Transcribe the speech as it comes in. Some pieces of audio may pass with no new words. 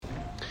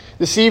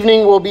This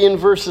evening we'll be in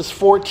verses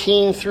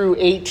 14 through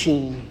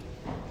 18.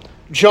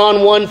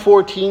 John 1,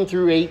 14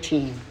 through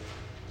 18.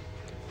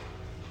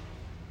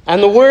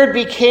 And the Word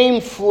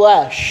became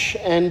flesh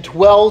and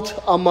dwelt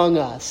among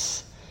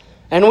us.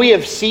 And we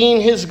have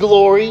seen his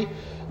glory,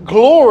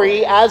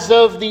 glory as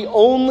of the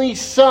only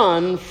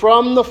Son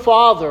from the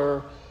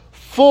Father,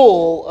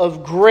 full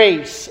of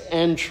grace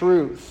and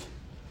truth.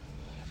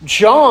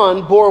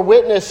 John bore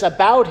witness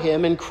about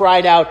him and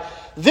cried out,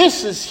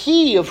 "This is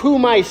he of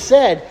whom I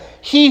said,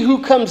 'He who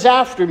comes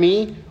after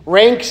me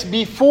ranks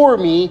before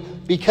me,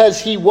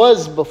 because he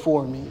was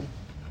before me.'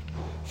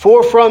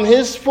 For from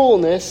his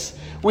fullness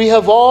we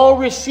have all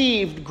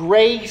received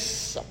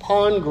grace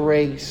upon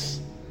grace.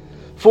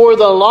 For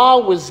the law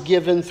was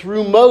given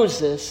through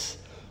Moses,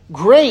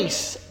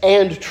 grace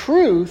and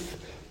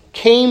truth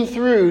came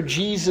through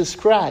Jesus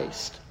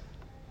Christ.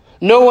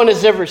 No one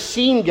has ever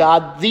seen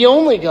God, the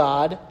only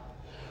God,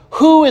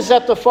 who is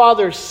at the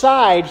Father's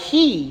side.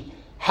 He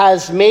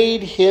has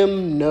made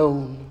him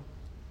known."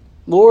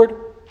 Lord,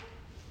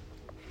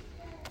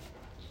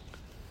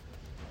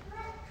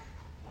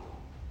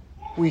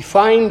 we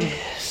find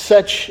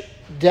such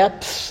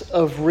depths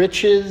of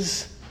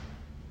riches,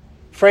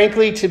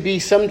 frankly, to be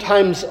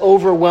sometimes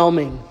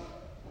overwhelming.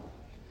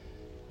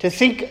 To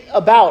think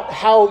about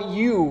how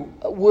you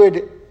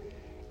would,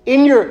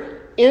 in your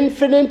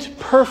infinite,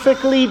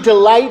 perfectly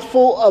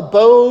delightful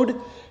abode,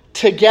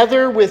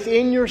 together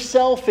within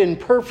yourself in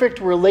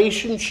perfect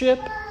relationship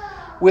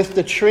with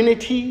the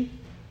Trinity,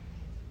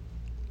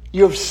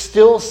 you have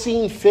still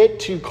seen fit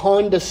to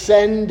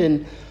condescend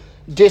and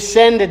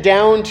descend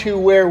down to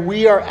where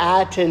we are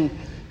at and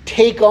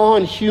take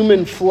on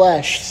human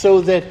flesh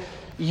so that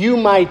you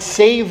might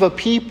save a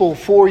people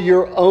for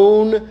your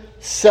own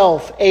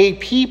self, a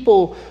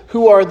people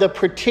who are the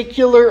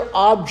particular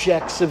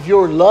objects of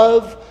your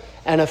love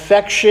and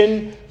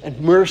affection and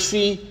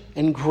mercy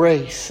and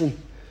grace.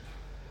 And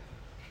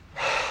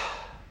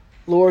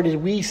Lord, as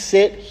we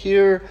sit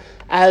here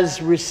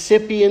as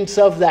recipients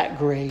of that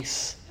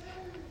grace,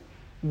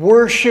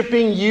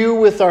 worshiping you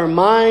with our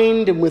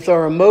mind and with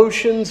our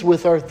emotions,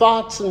 with our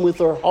thoughts and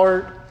with our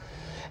heart.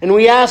 And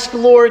we ask,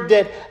 Lord,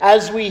 that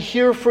as we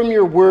hear from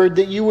your word,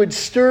 that you would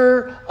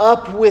stir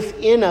up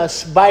within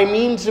us by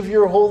means of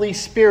your Holy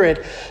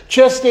Spirit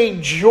just a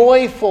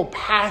joyful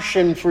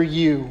passion for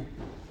you.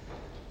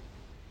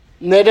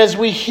 And that as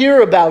we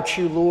hear about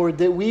you, Lord,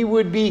 that we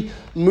would be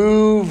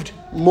moved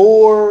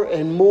more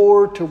and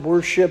more to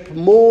worship,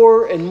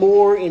 more and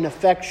more in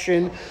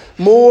affection,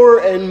 more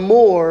and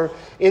more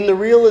in the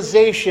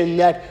realization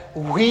that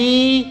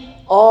we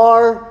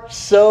are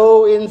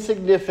so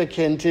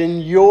insignificant in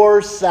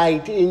your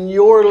sight, in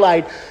your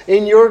light,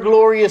 in your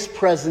glorious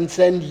presence,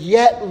 and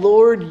yet,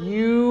 Lord,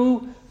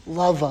 you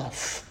love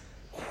us.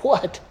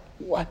 What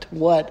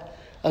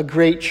a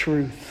great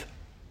truth.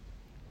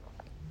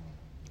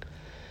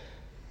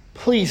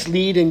 Please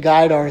lead and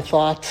guide our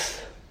thoughts.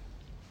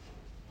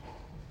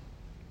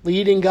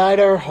 Lead and guide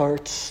our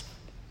hearts.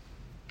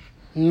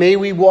 May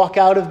we walk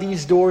out of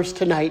these doors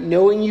tonight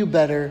knowing you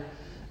better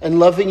and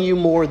loving you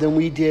more than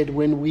we did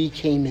when we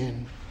came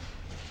in.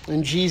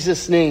 In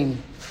Jesus'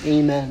 name,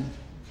 amen.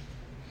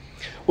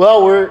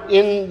 Well, we're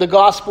in the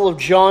Gospel of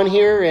John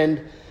here,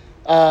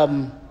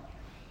 and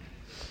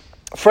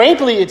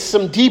frankly, it's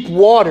some deep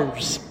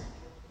waters.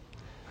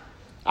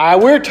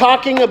 We're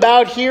talking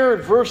about here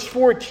at verse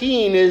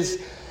 14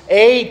 is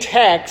a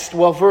text,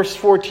 well, verse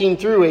 14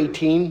 through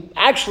 18,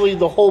 actually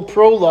the whole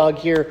prologue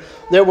here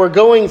that we're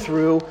going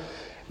through,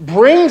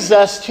 brings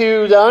us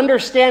to the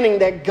understanding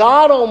that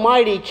God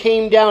Almighty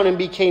came down and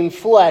became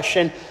flesh.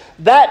 And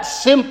that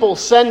simple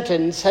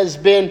sentence has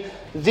been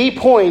the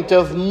point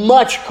of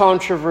much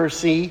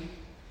controversy,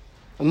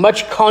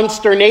 much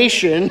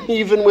consternation,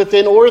 even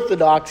within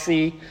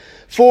Orthodoxy,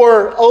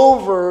 for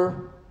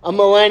over a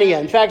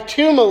millennia. In fact,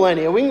 2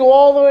 millennia. We can go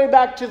all the way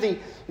back to the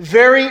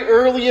very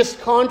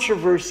earliest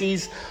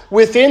controversies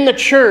within the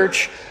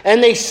church,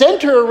 and they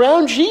center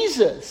around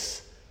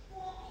Jesus.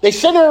 They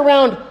center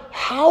around,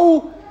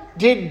 how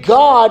did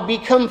God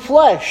become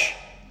flesh?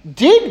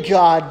 Did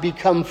God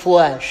become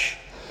flesh?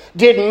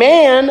 Did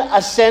man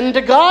ascend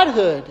to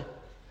godhood?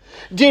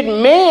 Did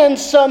man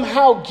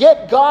somehow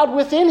get God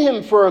within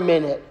him for a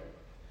minute?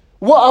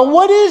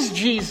 What is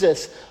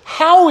Jesus?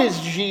 How is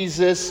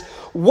Jesus?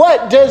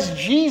 What does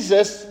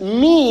Jesus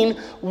mean?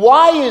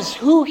 Why is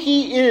who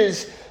he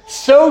is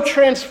so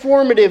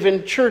transformative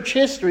in church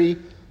history,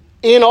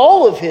 in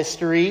all of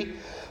history,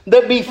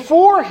 that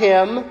before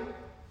him,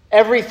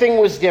 everything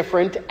was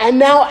different, and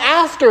now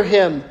after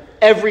him,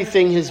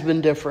 everything has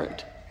been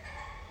different?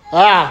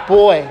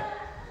 Boy,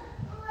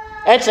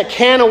 that's a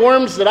can of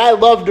worms that I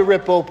love to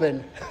rip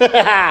open.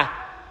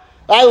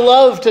 I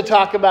love to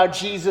talk about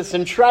Jesus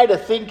and try to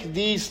think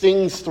these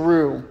things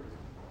through.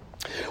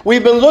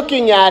 We've been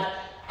looking at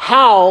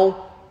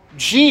how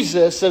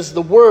Jesus, as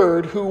the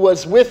Word who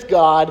was with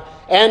God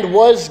and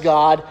was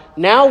God,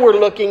 now we're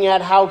looking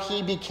at how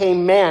he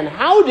became man.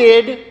 How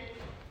did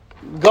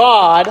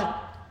God,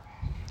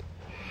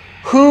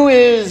 who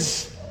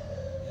is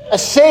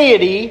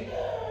aseity,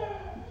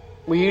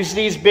 We use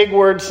these big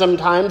words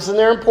sometimes, and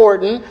they're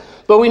important,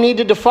 but we need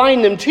to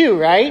define them too,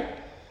 right?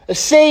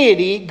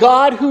 Aseity,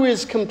 God who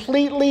is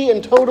completely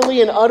and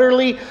totally and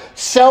utterly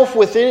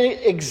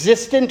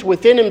existent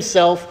within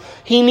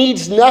himself. He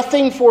needs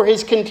nothing for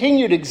his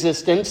continued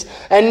existence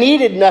and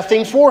needed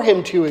nothing for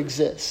him to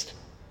exist.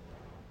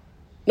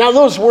 Now,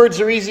 those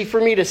words are easy for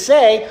me to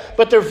say,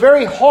 but they're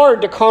very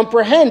hard to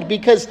comprehend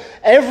because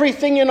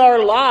everything in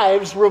our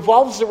lives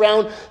revolves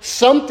around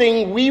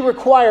something we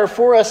require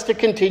for us to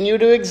continue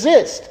to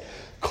exist.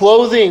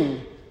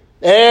 Clothing,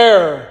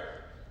 air,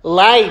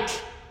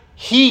 light,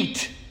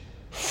 heat,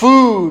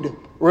 food,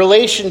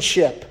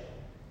 relationship.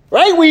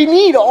 Right? We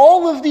need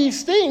all of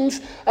these things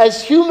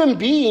as human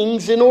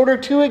beings in order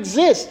to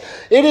exist.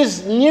 It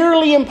is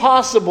nearly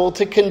impossible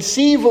to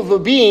conceive of a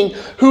being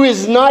who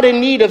is not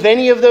in need of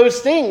any of those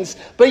things,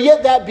 but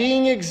yet that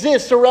being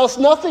exists, or else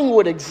nothing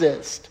would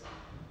exist.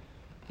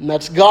 And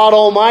that's God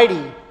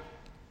Almighty.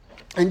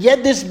 And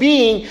yet this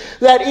being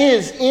that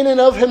is in and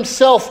of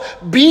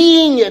himself,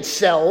 being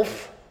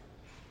itself,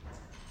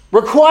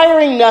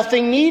 requiring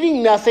nothing,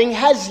 needing nothing,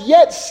 has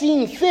yet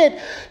seen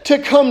fit to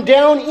come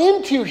down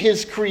into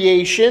his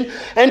creation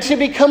and to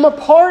become a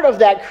part of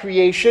that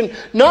creation,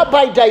 not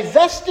by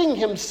divesting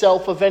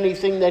himself of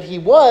anything that he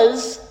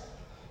was,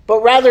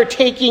 but rather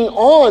taking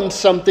on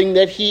something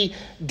that he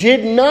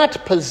did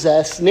not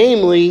possess,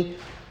 namely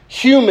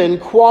human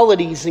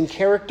qualities and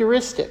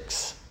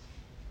characteristics.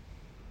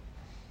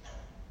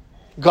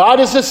 God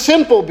is a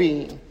simple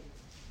being.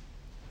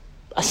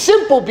 A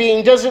simple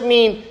being doesn't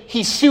mean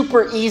he's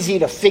super easy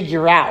to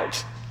figure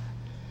out.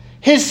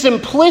 His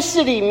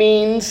simplicity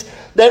means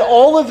that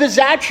all of his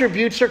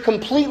attributes are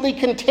completely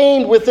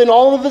contained within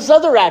all of his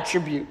other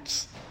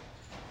attributes.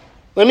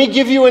 Let me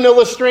give you an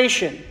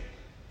illustration.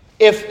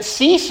 If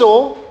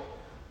Cecil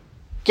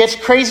gets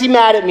crazy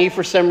mad at me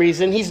for some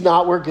reason, he's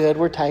not, we're good,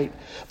 we're tight.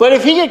 But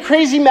if he gets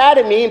crazy mad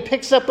at me and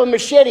picks up a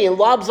machete and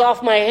lobs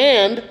off my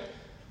hand,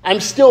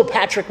 I'm still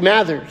Patrick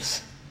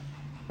Mathers,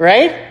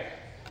 right?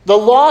 The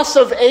loss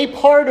of a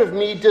part of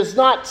me does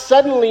not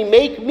suddenly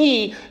make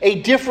me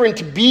a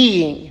different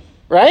being,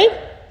 right?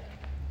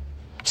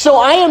 So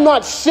I am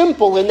not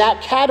simple in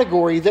that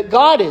category that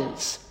God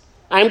is.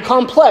 I'm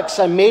complex.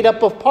 I'm made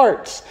up of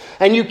parts.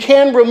 And you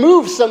can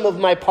remove some of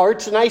my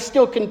parts and I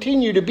still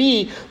continue to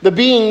be the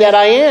being that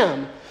I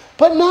am.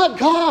 But not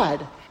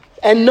God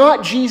and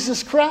not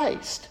Jesus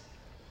Christ.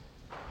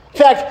 In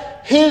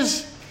fact,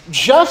 his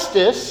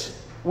justice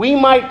we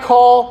might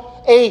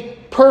call a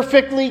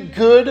perfectly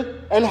good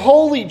and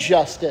holy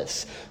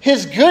justice.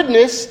 His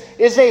goodness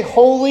is a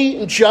holy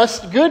and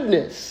just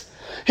goodness.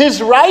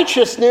 His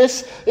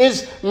righteousness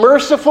is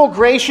merciful,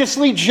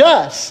 graciously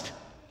just.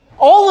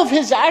 All of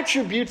his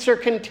attributes are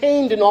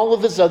contained in all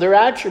of his other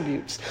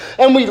attributes.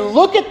 And we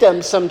look at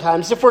them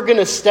sometimes if we're going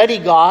to study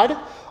God.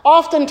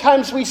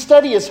 Oftentimes we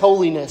study his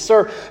holiness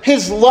or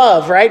his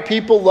love, right?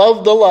 People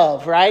love the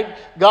love, right?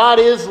 God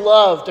is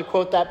love, to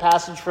quote that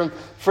passage from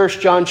 1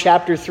 John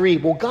chapter 3.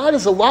 Well, God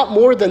is a lot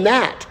more than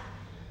that.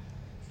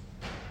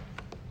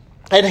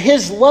 And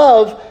his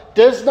love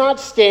does not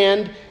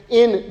stand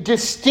in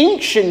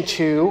distinction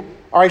to,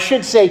 or I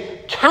should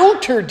say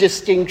counter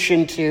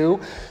distinction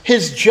to,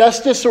 his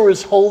justice or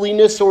his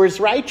holiness or his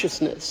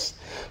righteousness.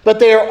 But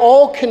they are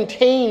all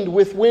contained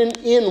within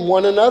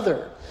one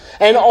another.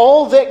 And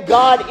all that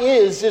God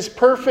is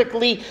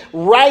perfectly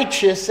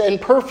righteous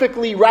and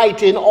perfectly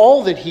right in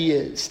all that he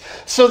is.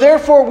 So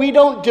therefore, we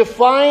don't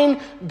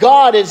define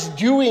God as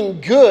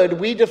doing good.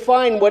 We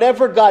define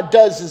whatever God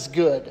does as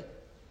good.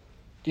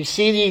 Do you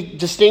see the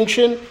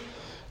distinction?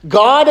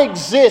 God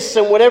exists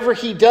and whatever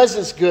he does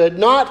is good.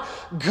 Not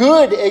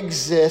good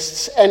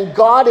exists and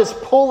God is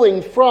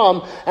pulling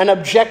from an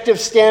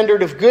objective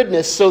standard of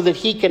goodness so that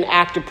he can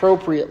act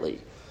appropriately.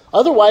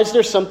 Otherwise,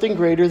 there's something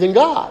greater than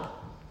God.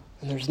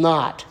 And there's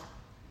not,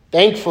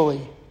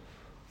 thankfully.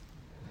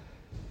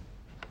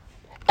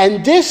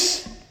 And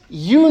this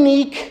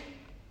unique,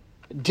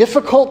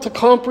 difficult to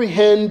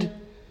comprehend,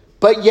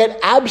 but yet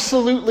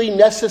absolutely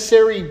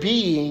necessary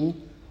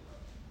being,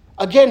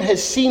 again,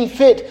 has seen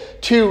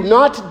fit to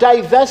not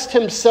divest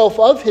himself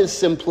of his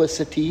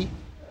simplicity,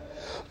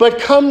 but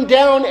come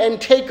down and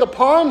take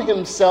upon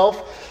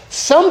himself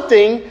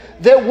something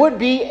that would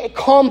be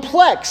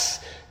complex.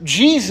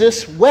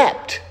 Jesus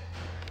wept.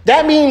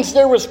 That means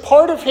there was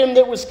part of him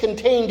that was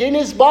contained in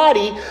his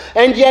body,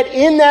 and yet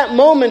in that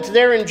moment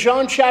there in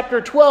John chapter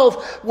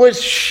 12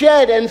 was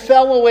shed and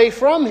fell away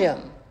from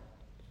him.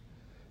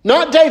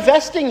 Not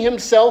divesting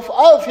himself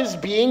of his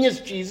being as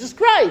Jesus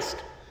Christ,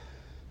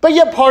 but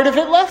yet part of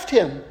it left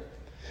him.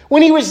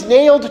 When he was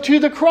nailed to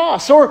the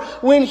cross, or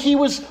when he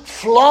was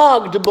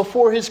flogged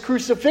before his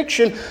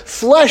crucifixion,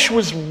 flesh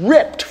was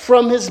ripped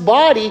from his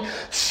body,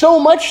 so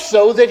much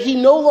so that he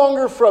no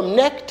longer from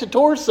neck to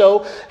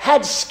torso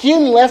had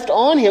skin left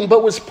on him,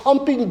 but was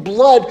pumping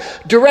blood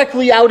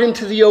directly out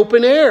into the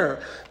open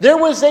air. There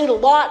was a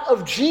lot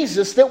of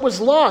Jesus that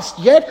was lost,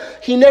 yet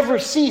he never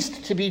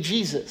ceased to be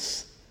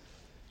Jesus.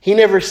 He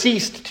never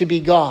ceased to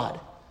be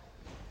God.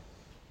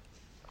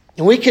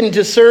 And we can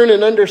discern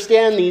and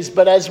understand these,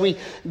 but as we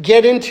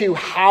get into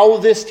how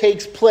this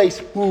takes place,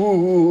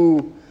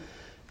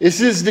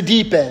 this is the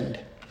deep end.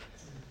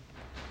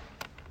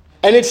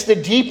 And it's the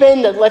deep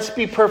end that, let's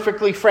be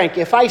perfectly frank,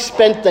 if I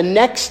spent the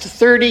next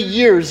 30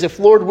 years, if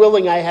Lord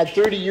willing I had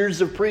 30 years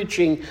of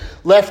preaching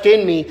left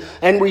in me,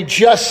 and we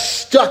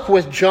just stuck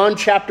with John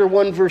chapter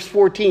 1 verse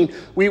 14,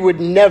 we would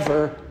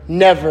never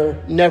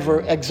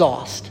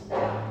exhaust.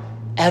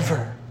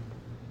 Ever.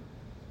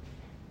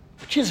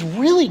 Which is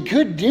really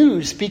good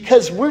news,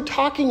 because we're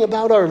talking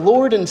about our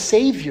Lord and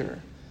Savior.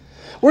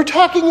 We're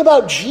talking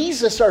about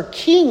Jesus, our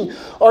King,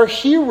 our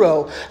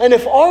hero. And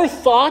if our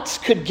thoughts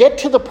could get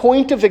to the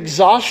point of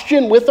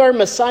exhaustion with our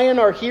Messiah and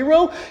our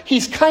hero,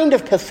 he's kind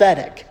of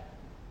pathetic.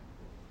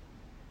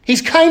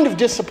 He's kind of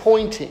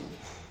disappointing.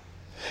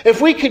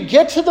 If we could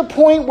get to the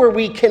point where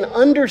we can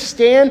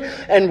understand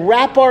and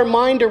wrap our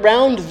mind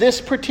around this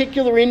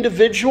particular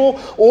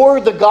individual or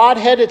the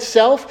Godhead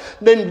itself,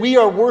 then we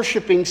are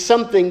worshiping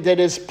something that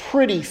is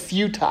pretty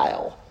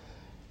futile,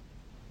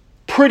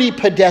 pretty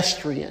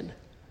pedestrian.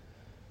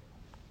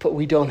 But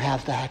we don't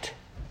have that.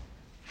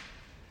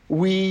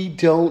 We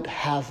don't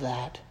have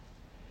that.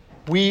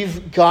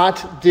 We've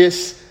got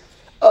this,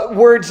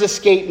 words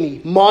escape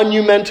me,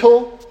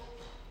 monumental,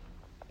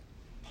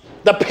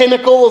 the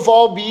pinnacle of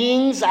all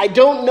beings. I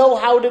don't know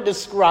how to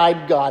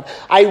describe God.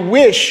 I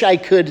wish I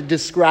could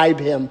describe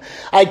him.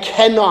 I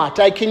cannot.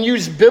 I can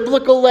use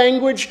biblical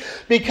language,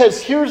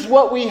 because here's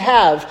what we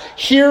have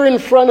here in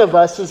front of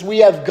us is we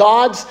have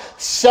God's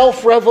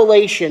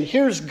self-revelation.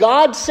 Here's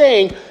God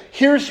saying,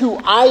 here's who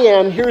I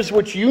am, here's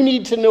what you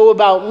need to know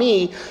about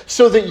me,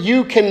 so that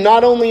you can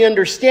not only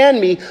understand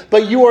me,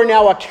 but you are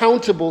now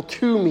accountable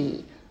to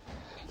me.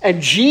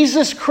 And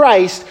Jesus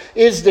Christ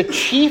is the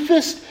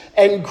chiefest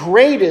and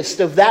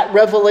greatest of that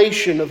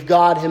revelation of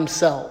God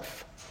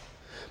himself.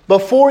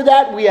 Before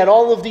that, we had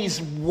all of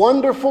these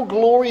wonderful,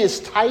 glorious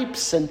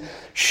types and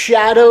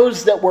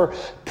shadows that were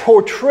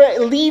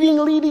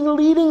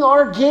leading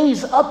our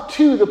gaze up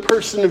to the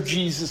person of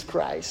Jesus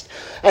Christ.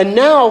 And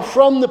now,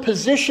 from the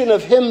position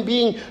of him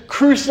being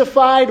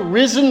crucified,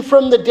 risen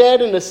from the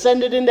dead, and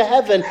ascended into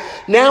heaven,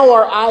 now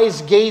our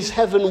eyes gaze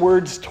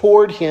heavenwards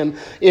toward him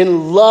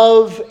in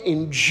love,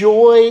 in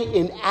joy,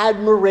 in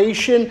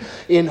admiration,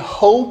 in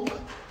hope,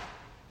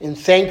 in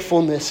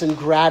thankfulness and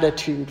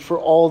gratitude for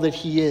all that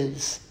he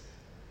is.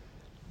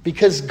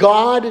 Because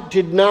God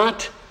did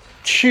not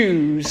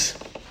choose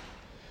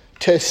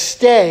to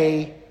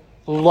stay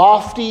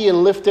lofty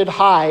and lifted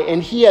high,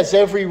 and he has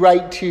every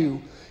right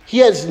to. He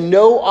has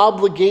no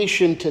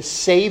obligation to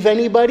save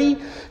anybody.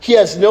 He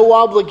has no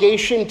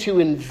obligation to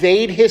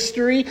invade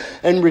history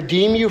and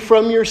redeem you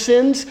from your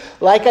sins.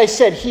 Like I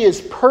said, he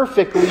is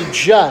perfectly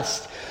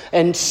just.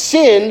 And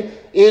sin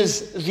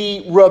is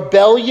the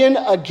rebellion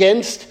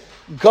against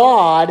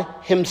God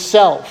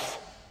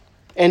himself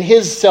and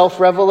his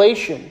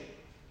self-revelation.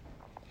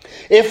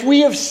 If we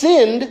have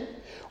sinned,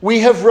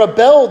 we have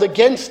rebelled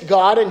against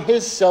God and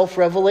his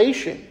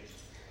self-revelation.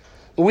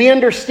 We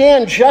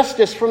understand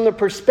justice from the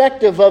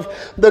perspective of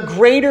the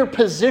greater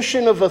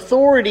position of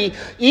authority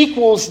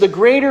equals the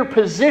greater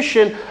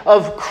position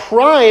of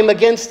crime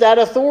against that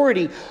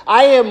authority.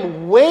 I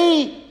am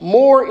way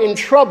more in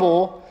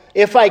trouble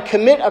if I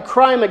commit a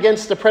crime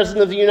against the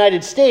President of the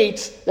United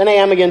States than I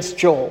am against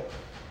Joel.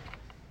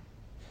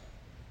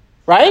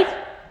 Right?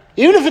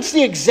 Even if it's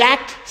the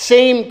exact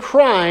same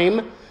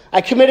crime I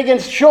commit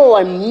against Joel,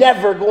 I'm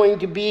never going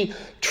to be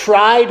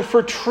tried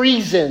for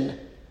treason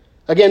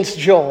against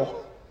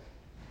Joel.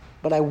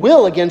 But I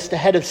will against the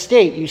head of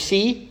state, you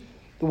see?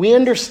 We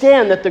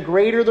understand that the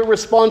greater the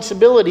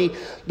responsibility,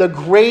 the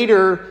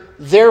greater,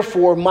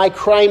 therefore, my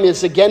crime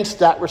is against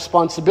that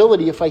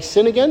responsibility if I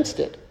sin against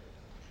it.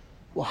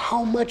 Well,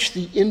 how much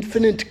the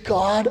infinite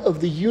God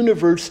of the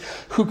universe,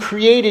 who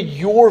created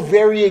your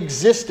very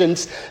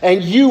existence,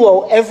 and you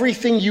owe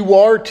everything you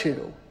are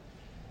to,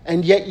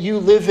 and yet you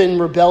live in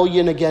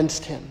rebellion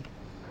against him.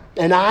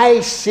 And I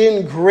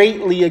sin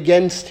greatly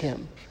against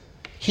him.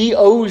 He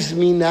owes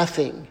me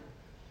nothing.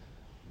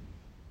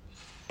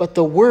 But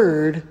the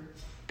Word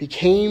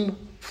became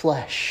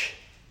flesh.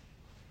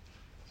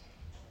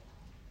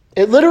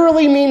 It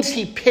literally means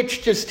he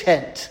pitched his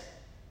tent.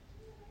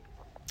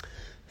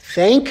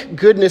 Thank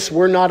goodness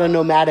we're not a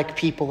nomadic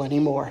people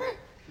anymore.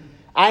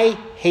 I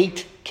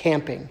hate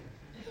camping.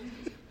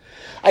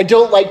 I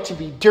don't like to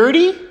be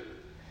dirty.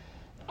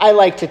 I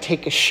like to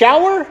take a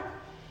shower.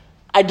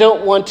 I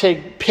don't want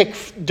to pick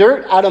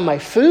dirt out of my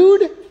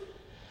food.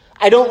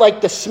 I don't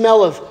like the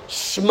smell of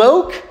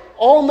smoke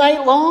all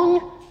night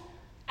long.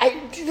 I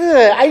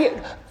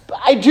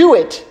do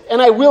it,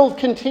 and I will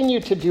continue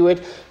to do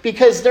it,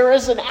 because there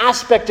is an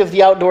aspect of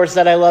the outdoors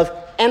that I love,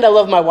 and I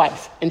love my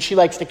wife, and she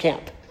likes to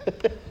camp.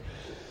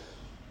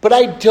 But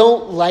I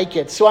don't like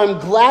it. So I'm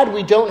glad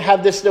we don't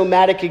have this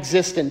nomadic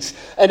existence.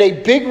 And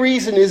a big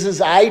reason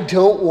is I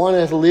don't want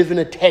to live in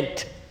a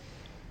tent.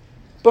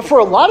 But for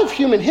a lot of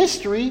human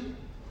history,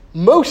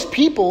 most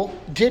people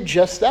did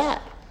just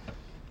that.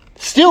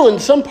 Still, in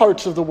some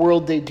parts of the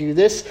world, they do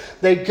this.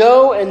 They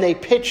go and they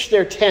pitch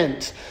their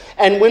tent.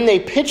 And when they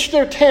pitch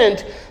their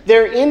tent,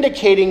 they're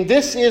indicating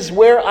this is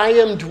where I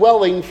am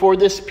dwelling for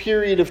this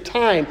period of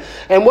time.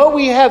 And what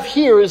we have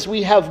here is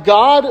we have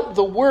God,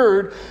 the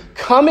Word,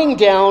 coming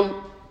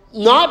down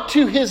not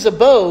to his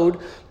abode,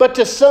 but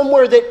to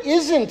somewhere that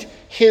isn't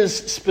his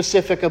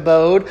specific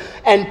abode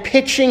and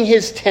pitching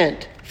his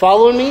tent.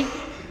 Following me?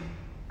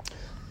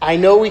 I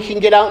know we can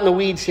get out in the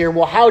weeds here.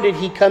 Well, how did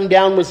he come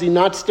down? Was he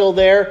not still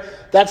there?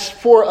 That's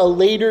for a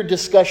later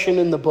discussion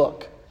in the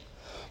book.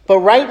 But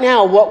right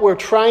now, what we're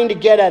trying to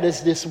get at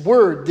is this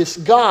Word, this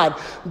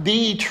God,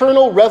 the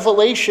eternal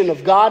revelation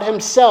of God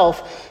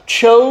himself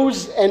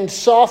chose and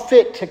saw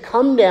fit to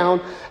come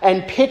down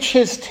and pitch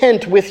his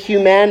tent with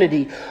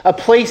humanity, a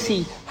place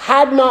he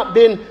had not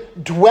been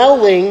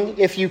dwelling,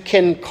 if you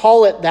can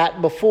call it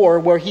that before,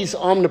 where he's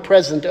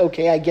omnipresent.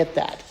 Okay, I get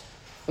that.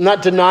 I'm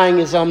not denying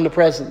his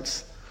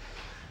omnipresence.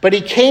 But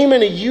he came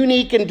in a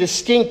unique and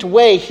distinct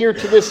way here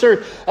to this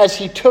earth as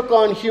he took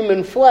on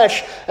human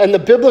flesh. And the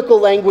biblical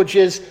language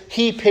is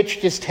he pitched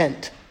his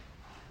tent.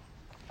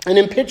 And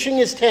in pitching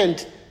his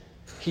tent,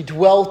 he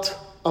dwelt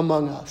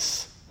among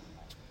us.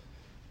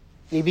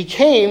 He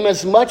became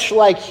as much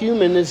like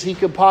human as he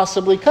could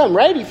possibly come,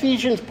 right?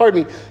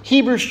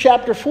 Hebrews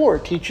chapter 4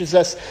 teaches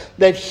us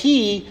that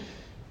he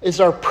is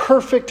our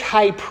perfect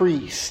high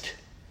priest.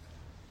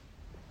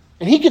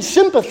 And he could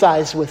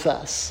sympathize with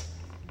us.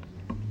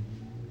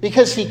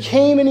 Because he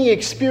came and he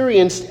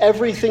experienced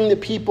everything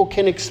that people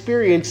can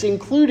experience,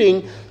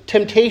 including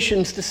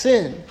temptations to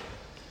sin.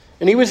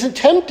 And he was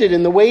tempted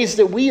in the ways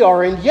that we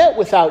are, and yet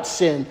without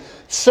sin,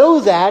 so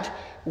that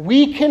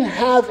we can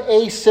have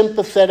a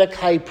sympathetic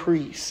high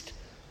priest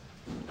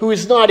who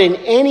is not in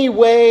any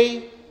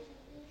way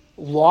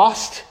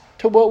lost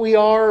to what we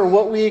are or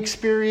what we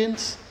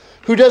experience,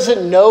 who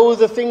doesn't know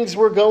the things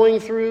we're going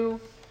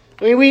through.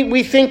 I mean,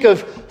 we think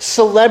of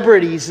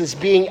celebrities as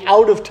being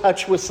out of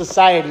touch with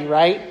society,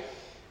 right?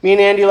 Me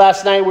and Andy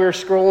last night, we were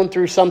scrolling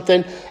through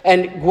something,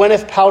 and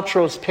Gwyneth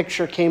Paltrow's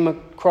picture came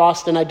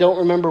across, and I don't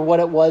remember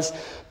what it was,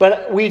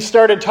 but we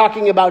started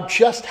talking about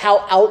just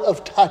how out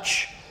of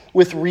touch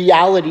with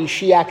reality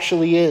she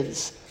actually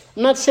is.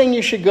 I'm not saying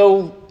you should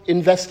go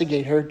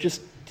investigate her,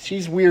 just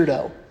she's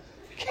weirdo.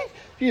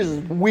 She's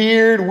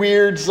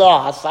weird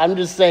sauce, I'm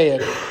just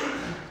saying.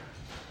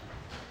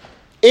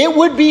 It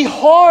would be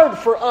hard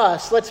for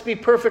us, let's be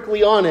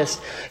perfectly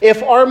honest,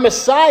 if our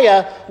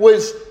Messiah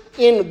was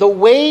in the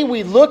way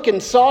we look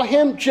and saw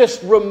him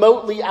just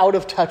remotely out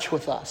of touch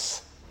with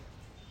us.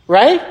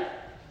 Right?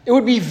 It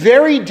would be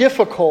very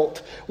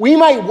difficult. We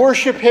might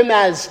worship him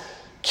as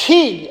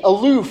king,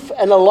 aloof,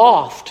 and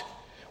aloft.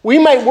 We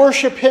might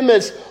worship him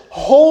as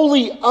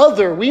wholly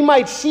other. We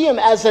might see him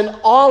as an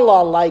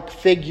Allah-like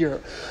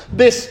figure.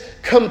 This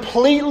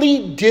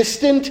completely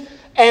distant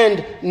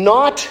and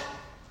not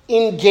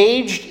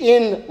engaged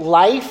in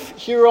life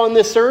here on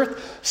this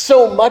earth,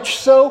 so much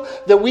so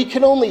that we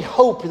can only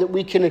hope that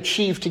we can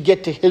achieve to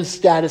get to his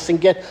status and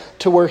get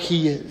to where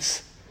he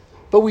is.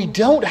 But we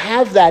don't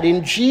have that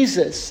in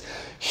Jesus.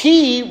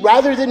 He,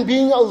 rather than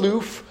being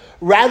aloof,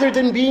 rather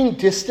than being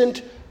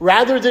distant,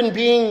 rather than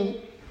being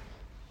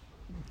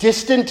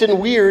distant and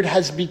weird,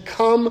 has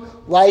become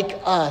like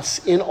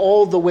us in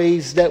all the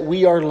ways that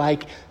we are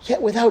like,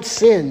 yet without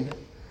sin.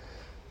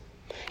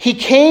 He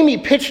came, he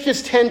pitched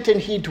his tent, and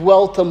he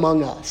dwelt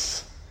among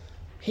us.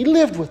 He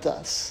lived with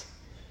us.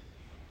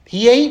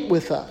 He ate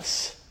with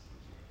us.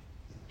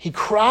 He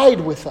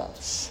cried with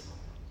us.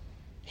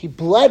 He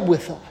bled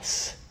with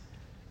us.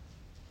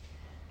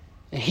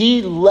 And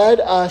he led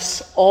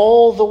us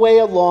all the way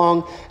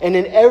along, and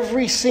in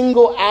every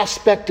single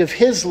aspect of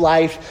his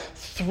life,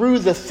 through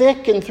the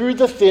thick and through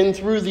the thin,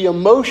 through the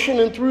emotion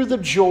and through the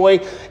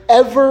joy,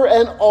 ever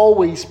and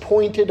always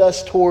pointed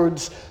us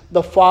towards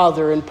the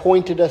Father and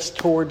pointed us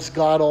towards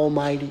God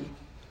Almighty,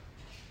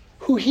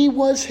 who he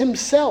was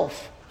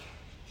himself.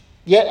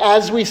 Yet,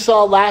 as we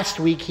saw last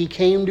week, he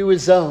came to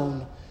his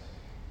own,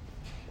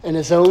 and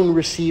his own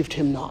received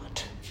him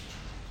not.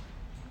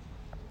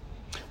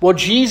 Well,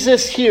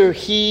 Jesus here,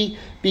 he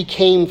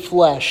became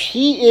flesh.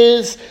 He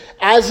is,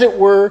 as it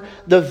were,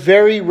 the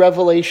very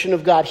revelation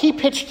of God. He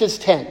pitched his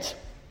tent.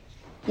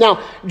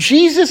 Now,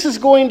 Jesus is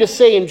going to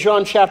say in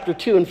John chapter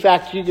 2, in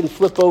fact, you can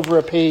flip over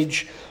a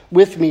page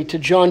with me to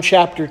John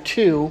chapter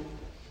 2.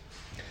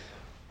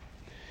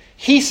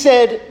 He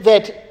said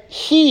that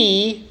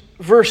he,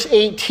 verse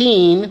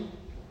 18,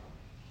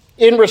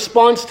 in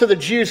response to the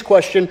Jews'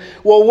 question,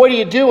 well, what are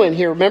you doing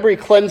here? Remember, he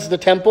cleansed the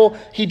temple.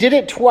 He did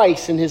it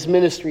twice in his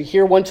ministry.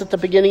 Here, once at the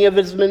beginning of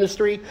his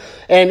ministry,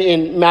 and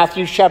in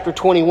Matthew chapter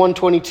 21,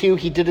 22,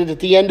 he did it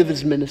at the end of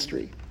his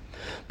ministry.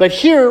 But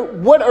here,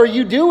 what are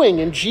you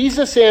doing? And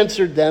Jesus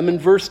answered them in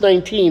verse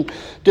 19,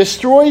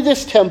 destroy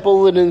this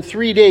temple, and in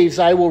 3 days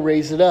I will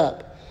raise it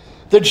up.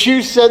 The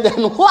Jews said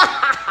then,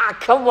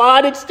 come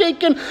on, it's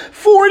taken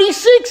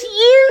 46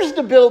 years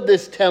to build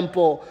this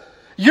temple.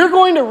 You're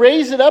going to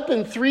raise it up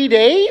in 3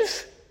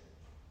 days?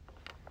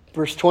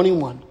 Verse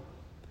 21.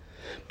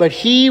 But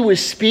he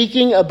was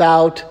speaking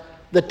about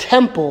the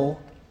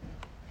temple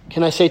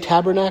Can I say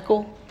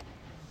tabernacle?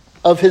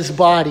 Of his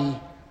body.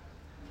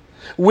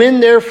 When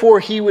therefore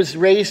he was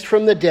raised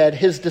from the dead,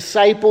 his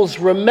disciples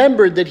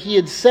remembered that he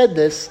had said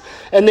this,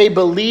 and they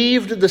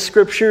believed the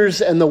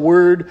scriptures and the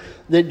word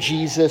that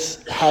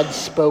Jesus had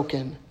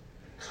spoken.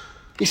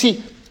 You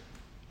see,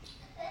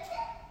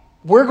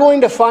 we're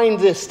going to find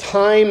this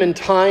time and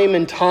time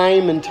and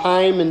time and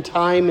time and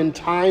time and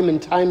time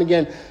and time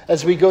again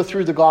as we go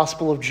through the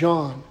Gospel of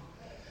John.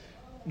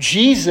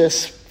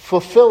 Jesus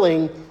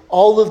fulfilling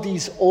all of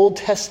these Old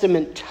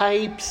Testament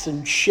types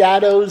and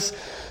shadows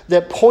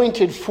that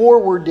pointed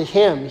forward to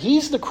him.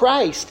 He's the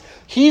Christ.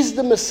 He's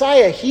the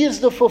Messiah. He is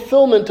the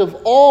fulfillment of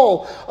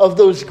all of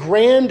those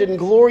grand and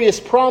glorious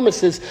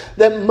promises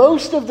that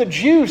most of the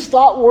Jews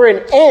thought were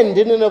an end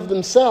in and of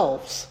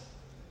themselves.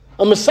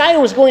 A Messiah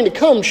was going to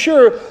come,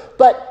 sure,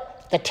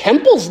 but the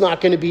temple's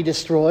not going to be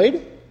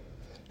destroyed.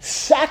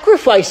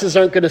 Sacrifices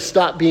aren't going to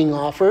stop being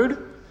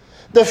offered.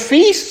 The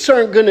feasts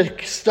aren't going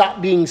to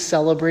stop being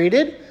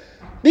celebrated.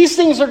 These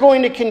things are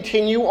going to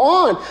continue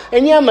on.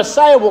 And yeah,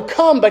 Messiah will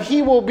come, but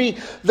he will be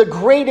the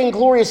great and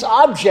glorious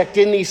object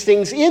in these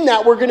things. In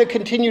that, we're going to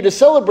continue to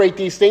celebrate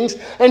these things,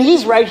 and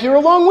he's right here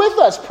along with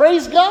us.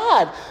 Praise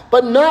God.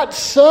 But not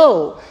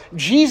so.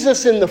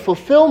 Jesus, in the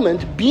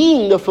fulfillment,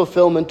 being the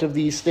fulfillment of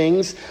these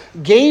things,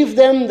 gave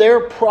them their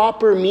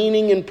proper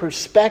meaning and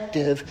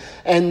perspective,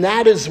 and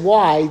that is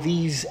why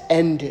these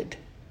ended.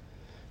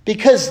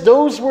 Because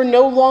those were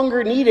no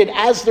longer needed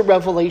as the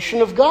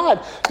revelation of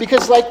God.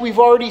 Because like we've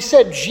already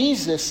said,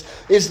 Jesus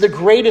is the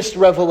greatest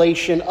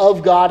revelation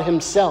of God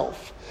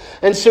himself.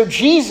 And so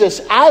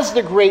Jesus, as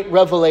the great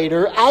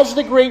revelator, as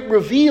the great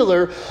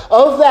revealer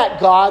of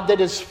that God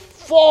that is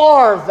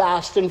far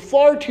vast and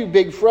far too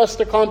big for us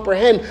to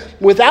comprehend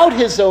without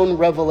his own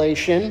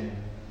revelation,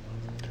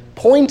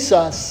 points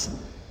us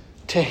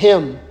to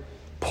him,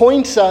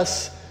 points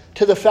us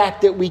to the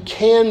fact that we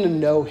can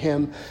know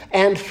him,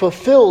 and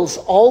fulfills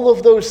all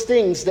of those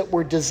things that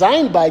were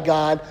designed by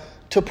God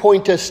to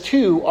point us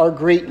to our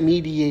great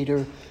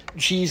mediator,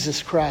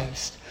 Jesus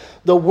Christ.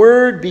 The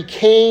Word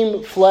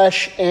became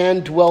flesh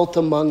and dwelt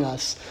among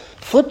us.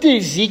 Flip to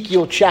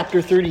Ezekiel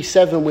chapter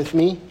 37 with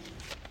me.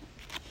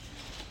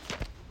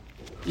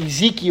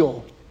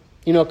 Ezekiel,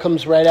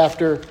 comes right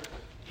after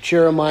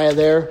Jeremiah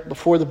there,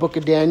 before the book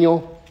of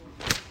Daniel.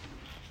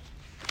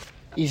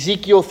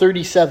 Ezekiel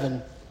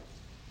 37.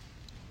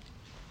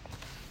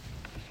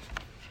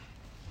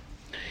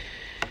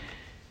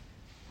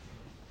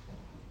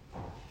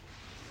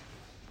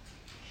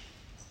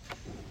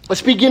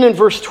 Let's begin in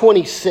verse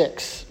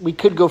 26. We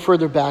could go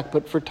further back,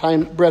 but for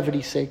time,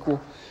 brevity's sake, we'll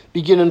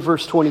begin in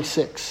verse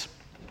 26.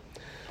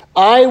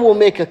 I will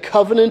make a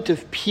covenant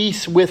of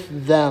peace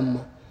with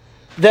them.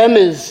 Them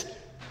is,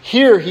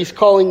 here he's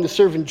calling the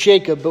servant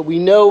Jacob, but we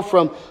know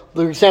from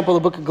the example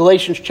of the book of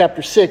Galatians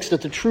chapter 6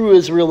 that the true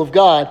Israel of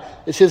God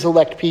is his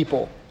elect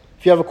people.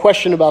 If you have a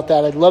question about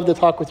that, I'd love to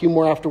talk with you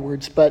more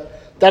afterwards,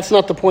 but that's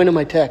not the point of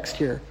my text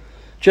here.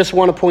 Just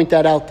want to point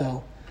that out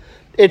though.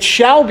 It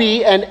shall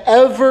be an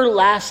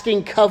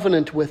everlasting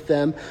covenant with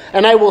them,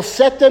 and I will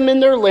set them in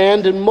their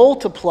land and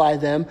multiply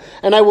them,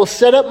 and I will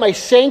set up my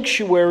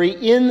sanctuary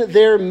in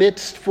their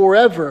midst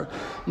forever.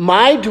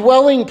 My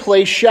dwelling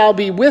place shall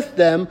be with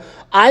them.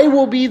 I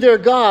will be their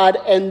God,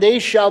 and they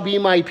shall be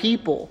my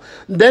people.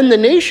 Then the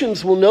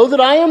nations will know that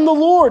I am the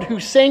Lord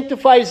who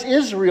sanctifies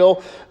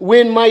Israel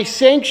when my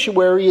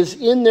sanctuary is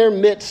in their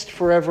midst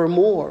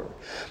forevermore.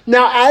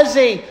 Now, as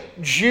a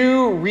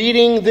Jew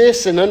reading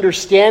this and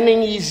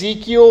understanding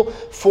Ezekiel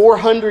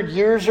 400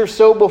 years or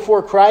so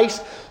before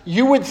Christ,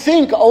 you would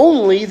think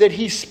only that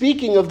he's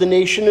speaking of the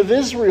nation of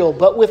Israel.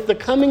 But with the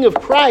coming of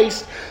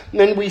Christ,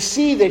 and we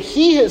see that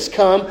he has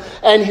come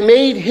and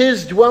made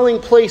his dwelling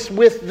place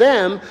with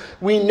them,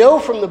 we know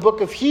from the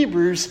book of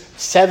Hebrews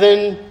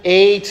 7,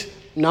 8,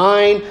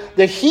 9,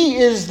 that he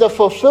is the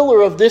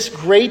fulfiller of this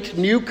great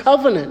new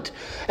covenant.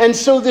 And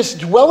so this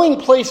dwelling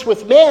place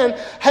with man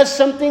has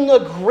something a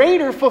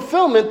greater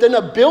fulfillment than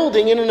a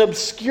building in an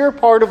obscure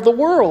part of the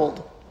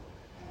world.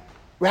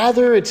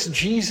 Rather, it's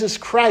Jesus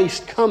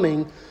Christ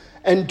coming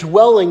and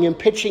dwelling and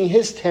pitching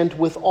his tent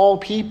with all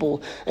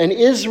people. And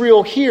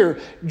Israel here,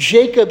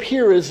 Jacob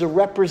here, is a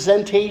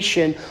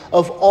representation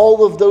of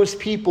all of those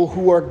people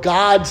who are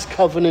God's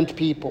covenant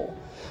people.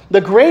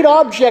 The great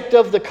object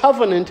of the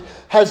covenant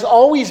has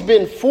always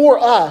been for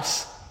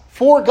us,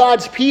 for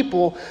God's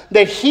people,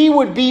 that he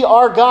would be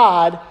our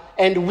God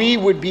and we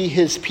would be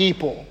his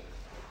people.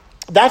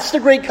 That's the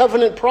great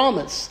covenant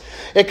promise.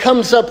 It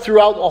comes up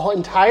throughout the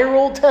entire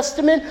Old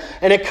Testament,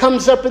 and it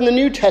comes up in the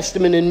New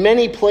Testament in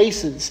many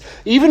places.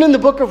 Even in the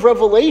book of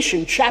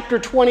Revelation, chapter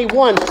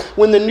 21,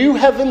 when the new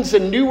heavens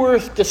and new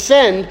earth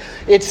descend,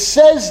 it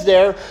says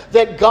there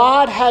that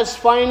God has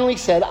finally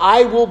said,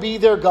 I will be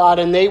their God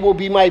and they will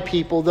be my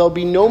people. There'll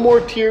be no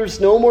more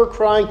tears, no more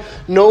crying,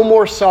 no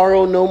more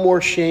sorrow, no more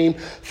shame.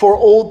 For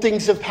old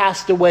things have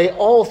passed away,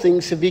 all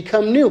things have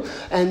become new.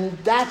 And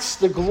that's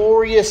the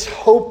glorious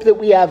hope that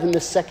we have in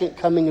the second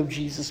coming of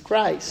Jesus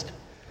Christ.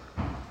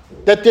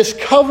 That this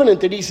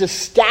covenant that he's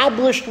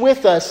established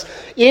with us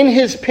in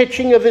his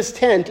pitching of his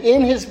tent,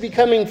 in his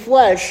becoming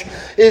flesh,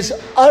 is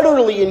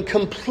utterly and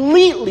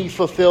completely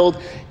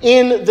fulfilled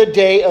in the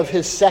day of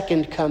his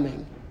second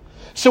coming.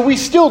 So we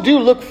still do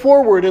look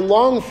forward and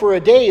long for a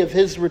day of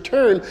his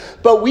return,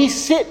 but we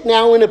sit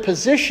now in a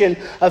position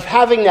of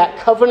having that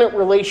covenant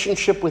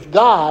relationship with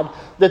God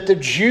that the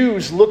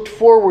Jews looked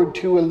forward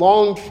to and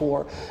longed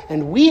for.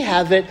 And we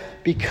have it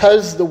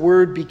because the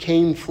Word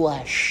became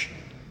flesh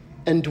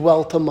and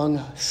dwelt among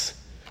us.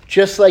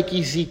 Just like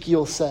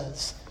Ezekiel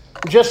says.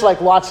 Just like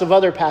lots of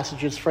other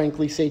passages,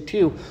 frankly, say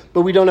too.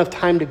 But we don't have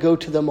time to go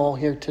to them all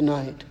here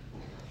tonight.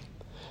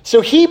 So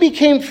he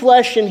became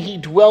flesh and he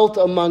dwelt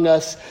among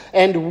us,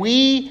 and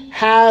we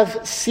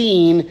have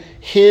seen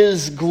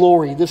his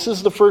glory. This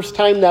is the first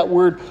time that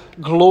word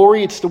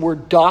glory, it's the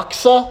word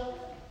doxa,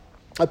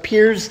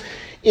 appears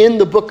in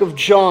the book of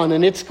John,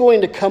 and it's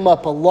going to come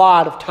up a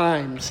lot of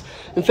times.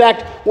 In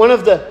fact, one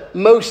of the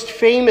most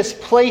famous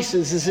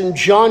places is in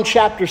John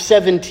chapter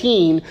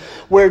 17,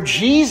 where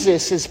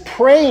Jesus is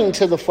praying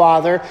to the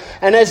Father,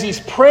 and as he's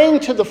praying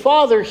to the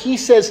Father, he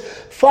says,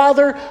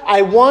 "Father,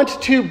 I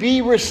want to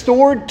be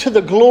restored to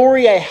the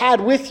glory I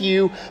had with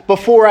you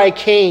before I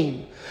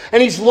came."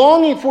 And he's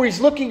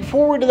looking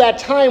forward to that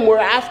time where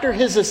after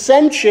his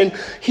ascension,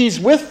 he's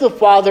with the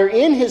Father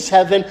in his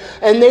heaven,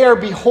 and they are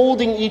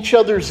beholding each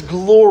other's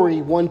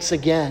glory once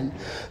again.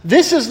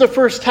 This is the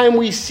first time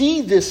we see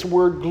this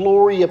word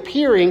glory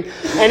appearing,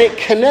 and it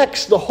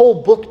connects the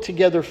whole book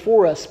together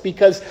for us,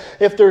 because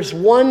if there's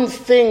one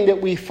thing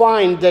that we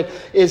find that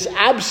is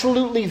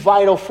absolutely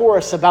vital for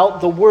us about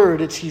the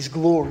word, it's he's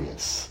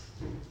glorious.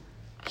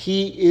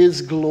 He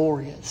is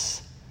glorious.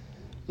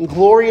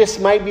 Glorious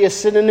might be a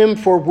synonym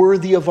for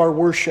worthy of our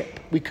worship,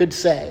 we could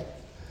say.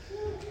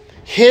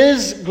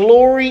 His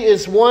glory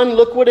is one,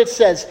 look what it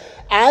says,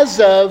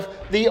 as of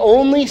the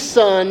only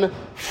Son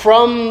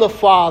from the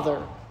Father.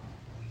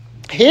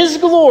 His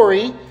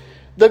glory,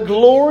 the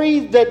glory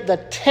that the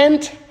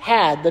tent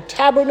had, the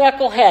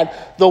tabernacle had,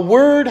 the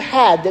Word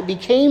had, that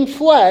became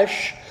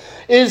flesh,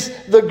 is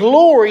the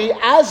glory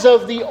as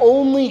of the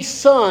only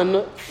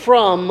Son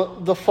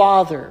from the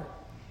Father.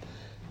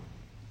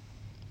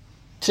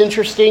 It's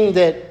interesting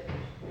that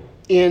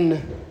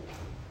in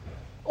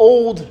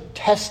Old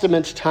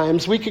Testament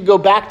times, we could go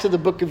back to the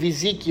book of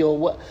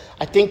Ezekiel,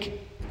 I think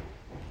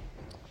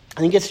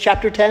it's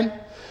chapter 10,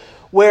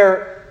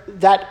 where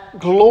that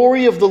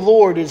glory of the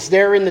Lord is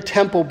there in the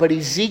temple, but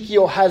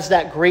Ezekiel has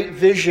that great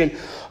vision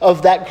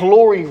of that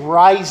glory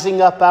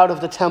rising up out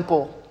of the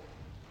temple,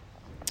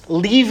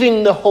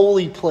 leaving the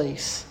holy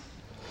place,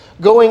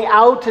 going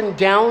out and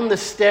down the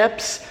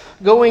steps,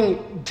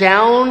 going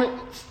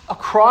down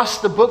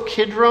across the brook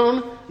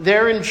Kidron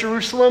there in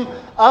Jerusalem,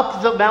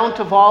 up the Mount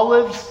of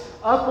Olives,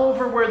 up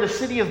over where the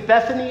city of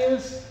Bethany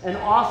is, and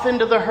off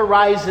into the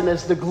horizon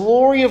as the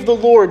glory of the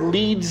Lord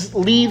leaves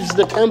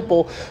the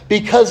temple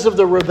because of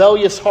the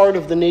rebellious heart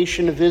of the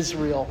nation of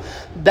Israel.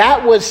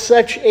 That was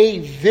such a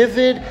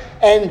vivid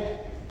and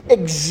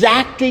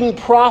exacting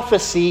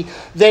prophecy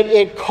that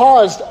it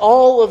caused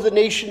all of the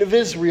nation of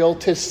Israel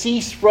to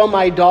cease from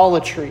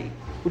idolatry,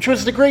 which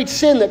was the great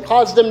sin that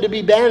caused them to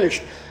be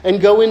banished and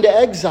go into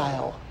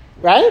exile,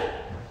 right?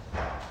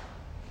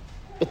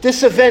 But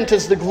this event,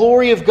 as the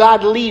glory of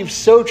God leaves,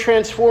 so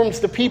transforms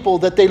the people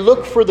that they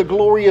look for the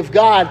glory of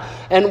God.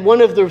 And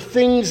one of the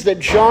things that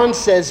John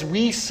says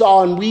we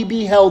saw and we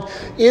beheld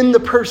in the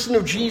person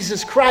of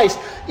Jesus Christ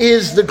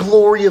is the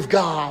glory of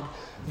God.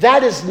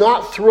 That is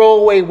not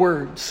throwaway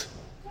words.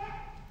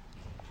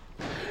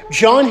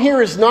 John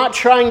here is not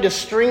trying to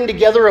string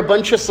together a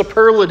bunch of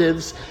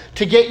superlatives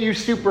to get you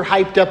super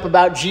hyped up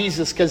about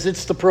Jesus because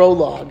it's the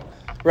prologue,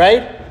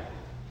 right?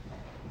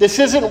 This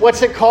isn't,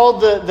 what's it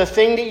called, the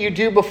thing that you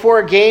do before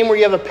a game where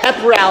you have a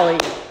pep rally,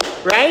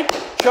 right?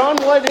 John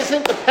 1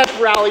 isn't the pep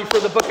rally for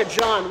the book of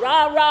John.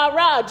 Rah, rah,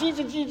 rah,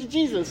 Jesus, Jesus,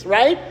 Jesus,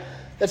 right?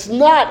 That's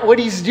not what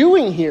he's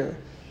doing here.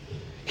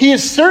 He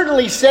is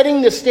certainly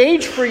setting the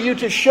stage for you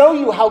to show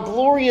you how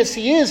glorious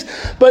he is,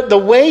 but the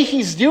way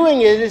he's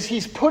doing it is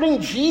he's putting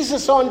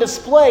Jesus on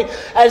display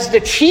as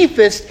the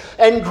chiefest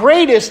and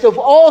greatest of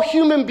all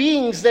human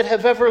beings that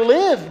have ever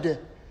lived.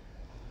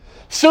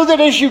 So that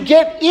as you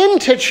get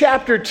into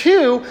chapter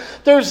 2,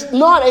 there's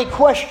not a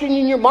question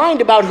in your mind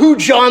about who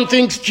John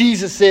thinks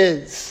Jesus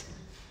is.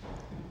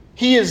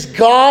 He is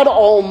God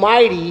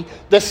Almighty,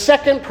 the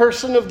second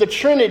person of the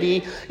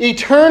Trinity,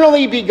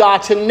 eternally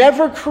begotten,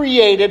 never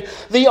created,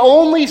 the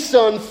only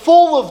Son,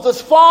 full of the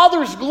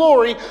Father's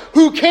glory,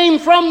 who came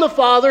from the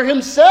Father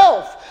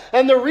himself.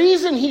 And the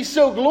reason he's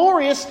so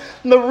glorious,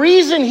 and the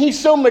reason he's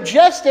so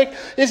majestic,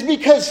 is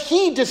because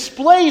he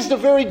displays the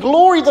very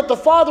glory that the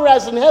Father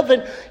has in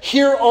heaven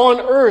here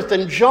on earth.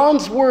 And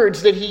John's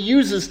words that he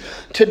uses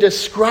to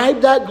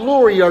describe that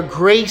glory are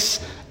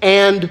grace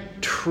and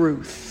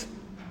truth.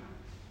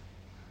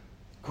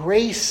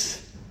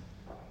 Grace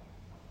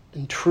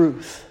and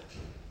truth.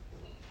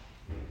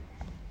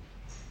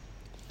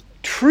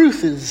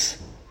 Truth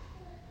is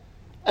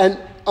an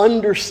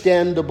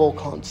understandable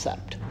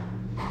concept.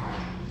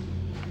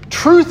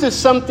 truth is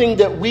something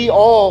that we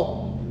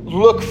all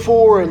look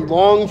for and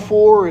long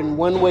for in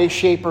one way,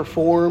 shape, or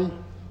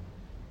form.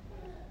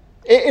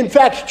 In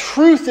fact,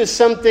 truth is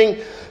something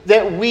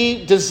that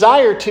we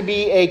desire to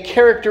be a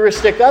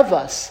characteristic of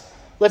us.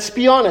 Let's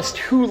be honest,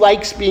 who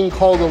likes being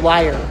called a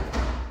liar?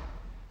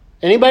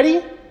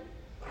 Anybody?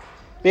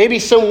 Maybe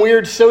some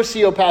weird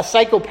sociopath,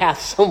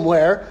 psychopath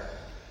somewhere.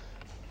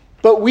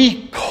 But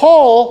we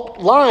call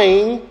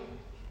lying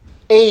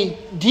a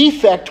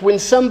defect when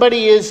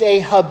somebody is a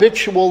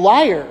habitual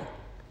liar,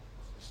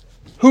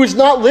 who is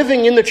not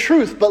living in the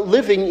truth, but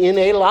living in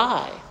a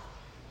lie.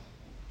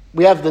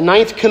 We have the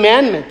 9th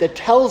commandment that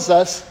tells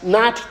us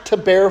not to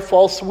bear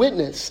false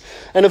witness.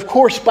 And of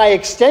course, by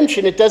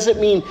extension, it doesn't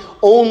mean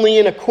only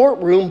in a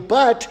courtroom,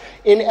 but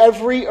in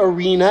every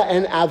arena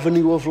and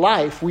avenue of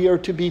life. We are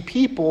to be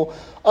people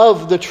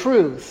of the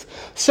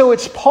truth. So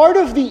it's part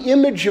of the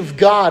image of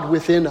God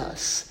within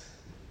us.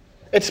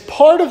 It's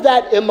part of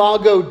that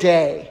imago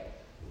Dei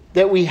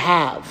that we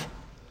have,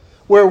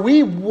 where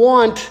we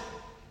want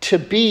to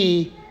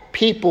be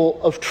people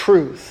of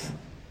truth.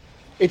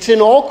 It's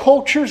in all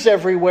cultures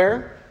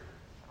everywhere.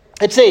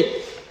 It's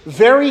a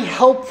very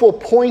helpful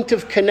point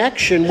of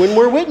connection when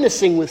we're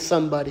witnessing with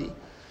somebody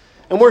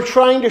and we're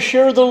trying to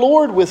share the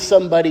Lord with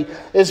somebody,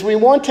 as we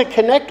want to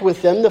connect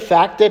with them the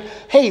fact that,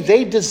 hey,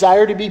 they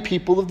desire to be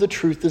people of the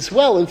truth as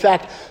well. In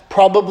fact,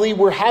 probably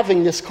we're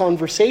having this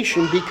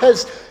conversation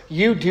because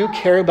you do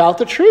care about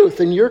the truth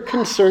and you're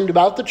concerned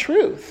about the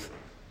truth.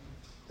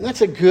 And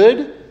that's a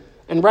good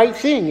and right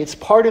thing. It's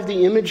part of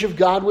the image of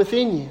God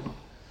within you.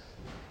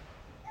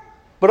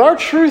 But our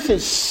truth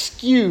is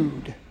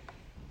skewed.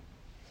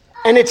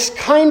 And it's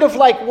kind of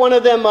like one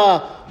of them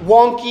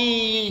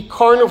wonky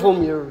carnival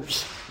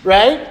mirrors,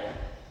 right?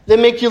 That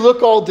make you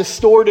look all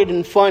distorted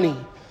and funny.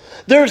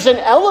 There's an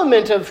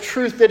element of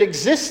truth that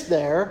exists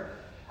there.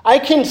 I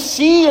can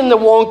see in the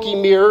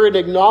wonky mirror and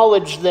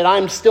acknowledge that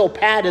I'm still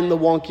Pat in the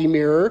wonky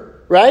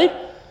mirror, right?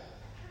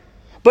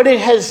 But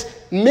it has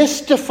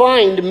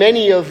misdefined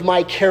many of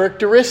my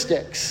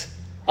characteristics.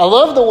 I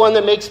love the one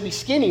that makes me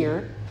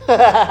skinnier.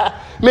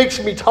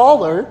 Makes me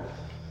taller,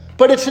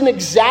 but it's an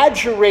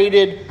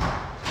exaggerated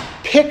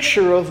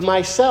picture of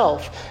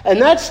myself.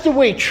 And that's the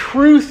way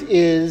truth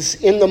is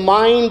in the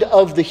mind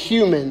of the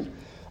human,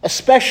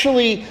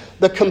 especially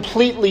the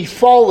completely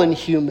fallen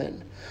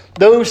human,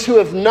 those who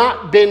have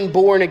not been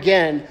born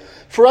again.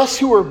 For us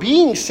who are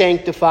being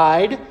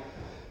sanctified,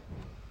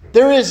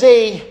 there is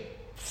a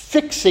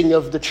fixing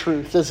of the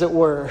truth, as it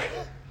were.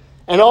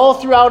 And all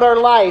throughout our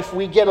life,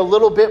 we get a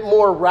little bit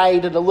more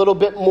right and a little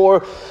bit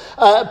more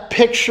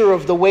picture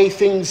of the way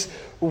things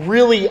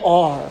really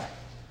are.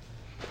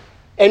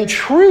 And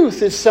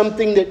truth is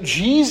something that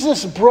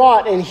Jesus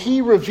brought and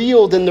he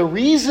revealed. And the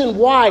reason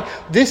why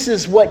this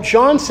is what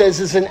John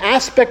says is an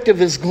aspect of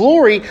his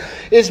glory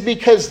is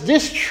because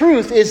this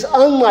truth is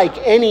unlike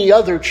any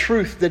other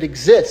truth that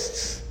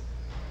exists.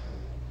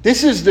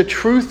 This is the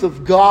truth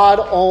of God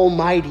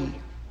Almighty.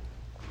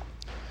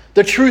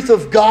 The truth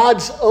of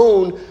God's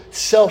own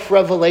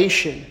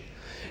self-revelation.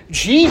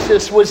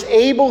 Jesus was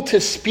able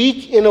to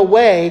speak in a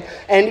way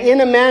and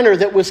in a manner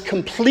that was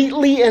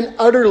completely and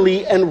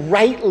utterly and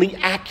rightly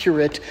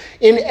accurate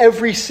in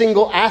every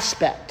single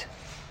aspect.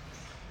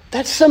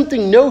 That's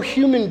something no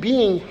human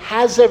being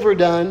has ever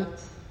done,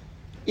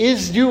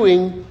 is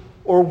doing,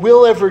 or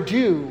will ever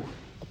do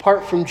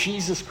apart from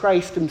Jesus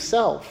Christ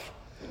himself.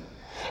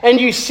 And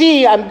you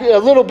see, I'm a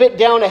little bit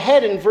down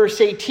ahead in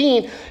verse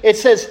 18, it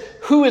says,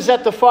 who is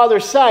at the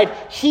Father's side?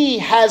 He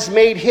has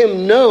made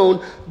him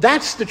known.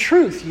 That's the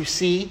truth, you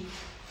see,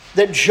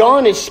 that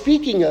John is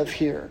speaking of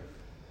here.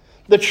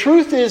 The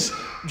truth is,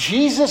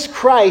 Jesus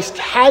Christ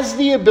has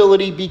the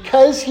ability,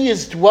 because he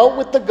has dwelt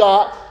with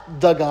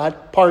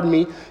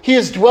he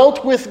has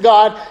dwelt with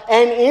God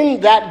and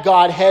in that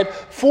Godhead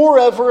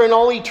forever and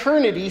all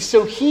eternity.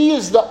 So he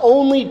is the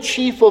only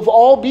chief of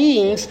all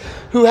beings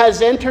who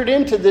has entered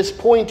into this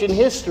point in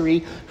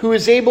history, who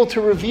is able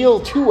to reveal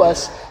to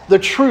us the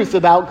truth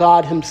about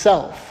God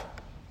himself.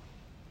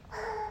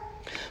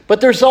 But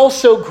there's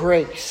also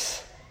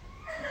grace.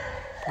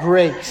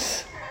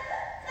 Grace.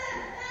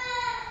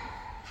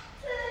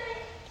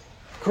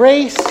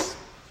 Grace.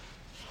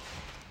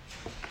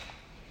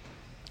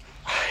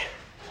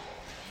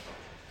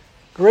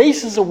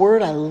 Grace is a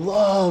word I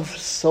love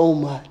so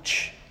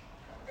much.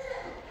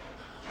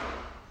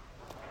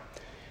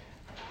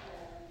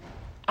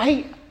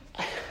 I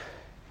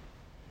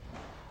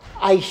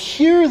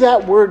hear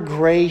that word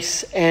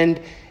grace,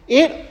 and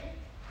it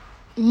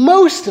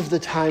most of the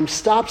time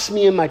stops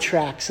me in my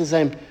tracks as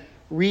I'm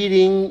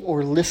reading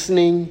or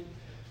listening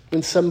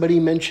when somebody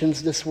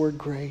mentions this word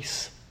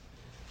grace.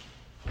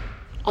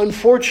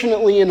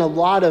 Unfortunately, in a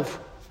lot of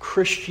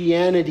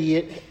Christianity,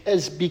 it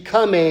has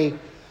become a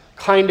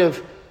kind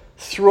of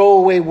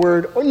throwaway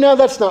word. Oh, no,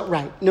 that's not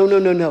right.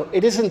 No.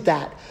 It isn't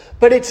that.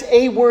 But it's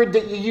a word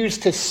that you use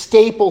to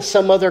staple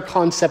some other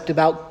concept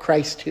about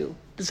Christ to.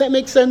 Does that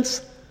make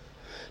sense?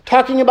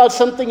 Talking about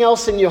something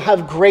else and you'll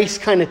have grace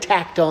kind of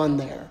tacked on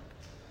there.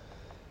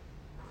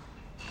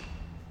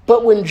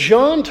 But when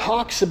John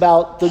talks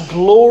about the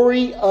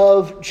glory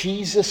of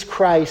Jesus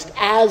Christ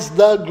as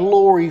the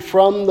glory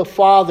from the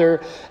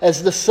Father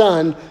as the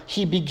Son,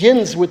 he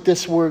begins with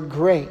this word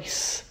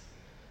grace.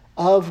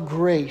 Of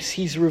grace.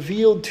 He's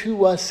revealed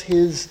to us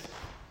his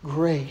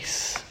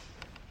grace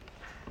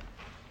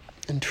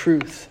and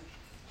truth.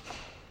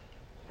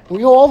 We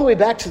go all the way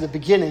back to the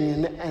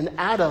beginning, and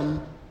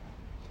Adam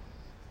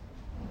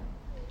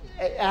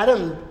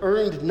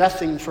earned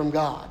nothing from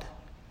God.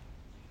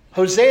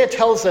 Hosea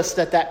tells us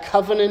that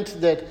covenant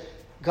that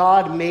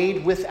God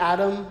made with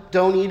Adam,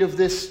 don't eat of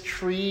this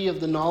tree of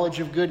the knowledge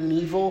of good and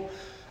evil,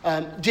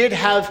 did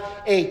have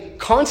a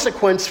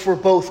consequence for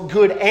both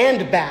good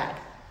and bad.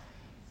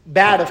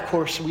 Bad, of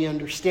course, we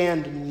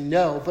understand and we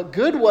know. But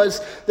good was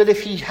that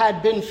if he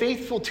had been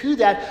faithful to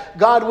that,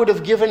 God would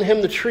have given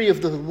him the tree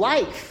of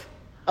life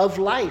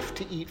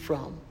to eat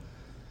from.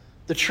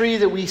 The tree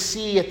that we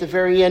see at the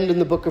very end in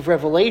the book of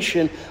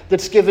Revelation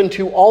that's given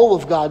to all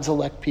of God's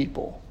elect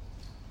people.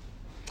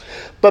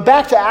 But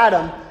back to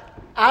Adam.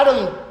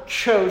 Adam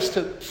chose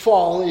to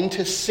fall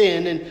into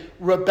sin and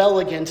rebel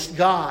against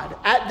God.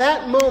 At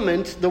that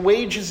moment, the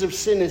wages of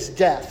sin is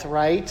death,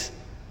 right?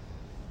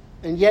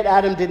 And yet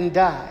Adam didn't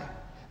die.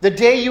 The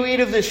day you eat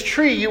of this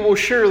tree, you will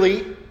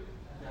surely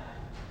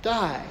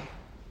die.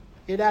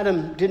 Yet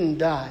Adam didn't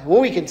die.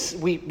 Well,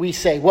 we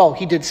say, well,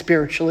 he did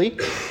spiritually.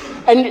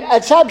 And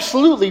that's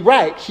absolutely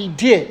right. He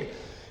did.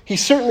 He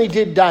certainly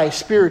did die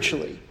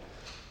spiritually.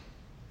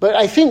 But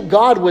I think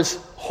God was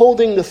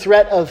holding the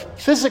threat of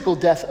physical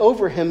death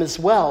over him as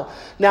well.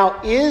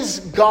 Now, is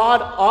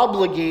God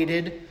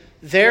obligated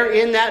there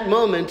in that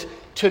moment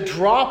to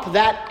drop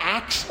that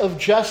axe of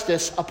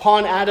justice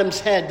upon Adam's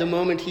head the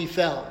moment he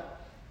fell?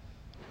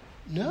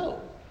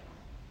 No.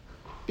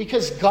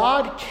 Because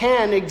God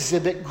can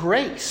exhibit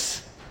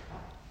grace.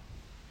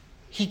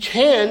 He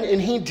can,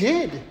 and he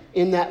did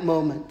in that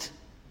moment.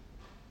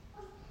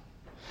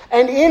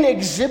 And in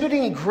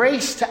exhibiting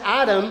grace to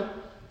Adam,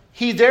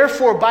 he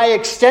therefore, by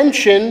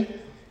extension,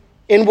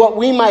 in what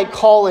we might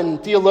call,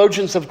 and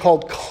theologians have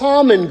called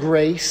common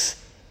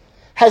grace,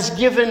 has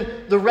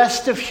given the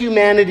rest of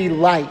humanity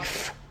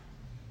life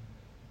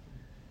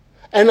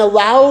and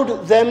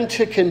allowed them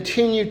to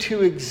continue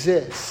to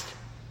exist,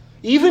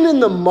 even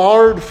in the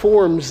marred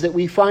forms that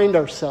we find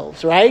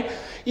ourselves, right?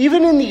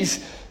 Even in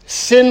these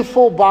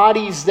sinful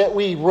bodies that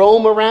we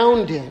roam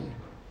around in,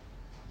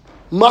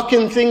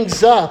 mucking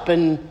things up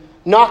and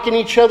knocking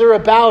each other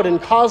about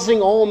and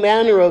causing all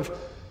manner of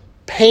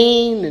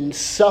pain and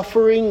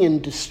suffering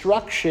and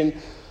destruction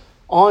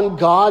on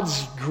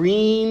God's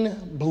green,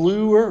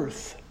 blue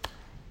earth.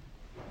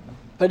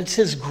 But it's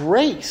his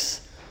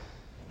grace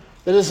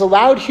that has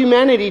allowed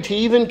humanity to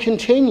even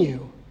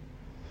continue.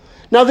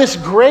 Now, this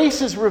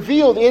grace is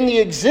revealed in the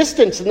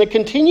existence and the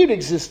continued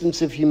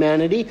existence of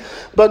humanity,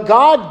 but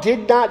God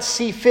did not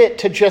see fit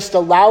to just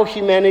allow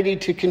humanity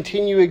to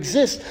continue to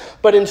exist,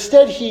 but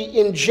instead he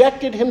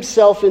injected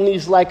himself in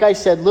these, like I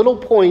said, little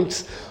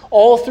points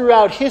all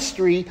throughout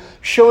history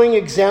showing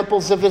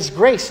examples of his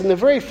grace. And the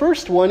very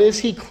first one is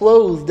he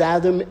clothed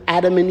Adam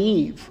and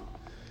Eve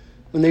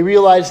when they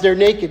realized their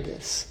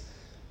nakedness.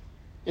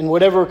 In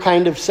whatever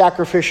kind of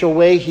sacrificial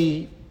way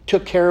he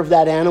took care of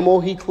that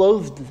animal, he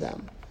clothed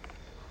them.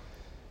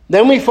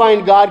 Then we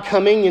find God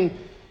coming and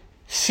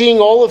seeing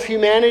all of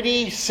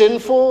humanity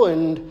sinful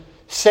and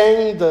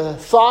saying the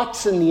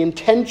thoughts and the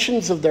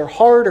intentions of their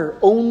heart are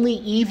only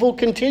evil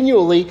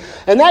continually.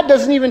 And that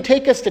doesn't even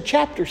take us to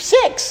chapter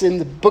 6 in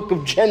the book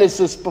of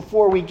Genesis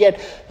before we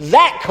get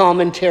that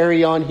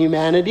commentary on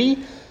humanity.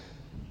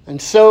 And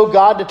so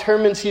God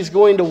determines he's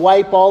going to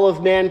wipe all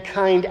of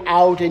mankind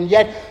out. And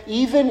yet,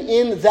 even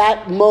in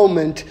that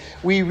moment,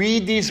 we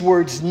read these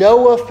words,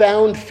 Noah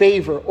found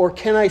favor, or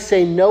can I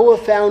say Noah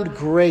found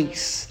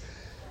grace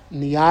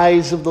in the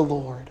eyes of the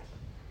Lord.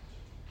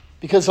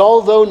 Because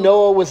although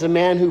Noah was a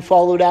man who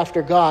followed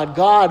after God,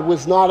 God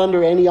was not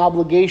under any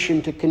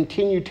obligation to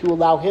continue to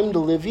allow him to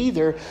live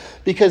either,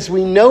 because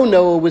we know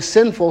Noah was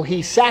sinful.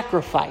 He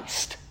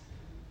sacrificed.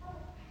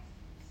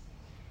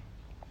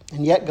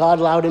 And yet God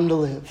allowed him to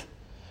live.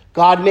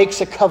 God makes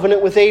a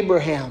covenant with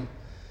Abraham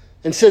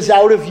and says,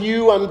 out of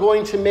you I'm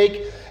going to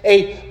make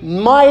a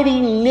mighty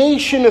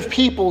nation of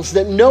peoples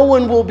that no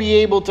one will be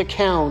able to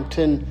count.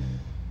 And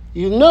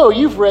you know,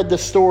 you've read the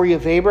story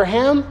of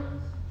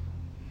Abraham.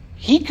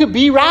 He could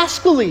be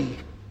rascally,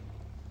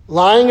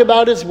 lying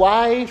about his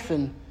wife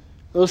and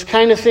those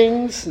kind of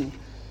things. And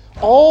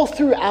all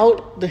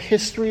throughout the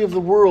history of the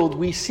world,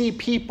 we see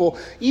people,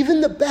 even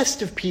the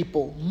best of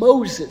people,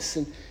 Moses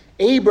and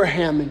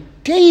Abraham and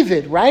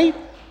David, right?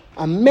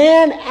 A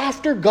man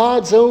after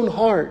God's own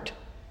heart.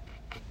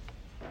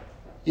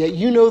 Yet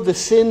you know the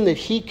sin that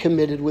he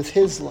committed with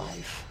his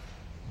life.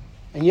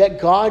 And yet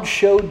God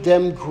showed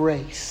them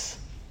grace.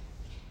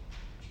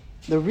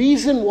 The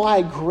reason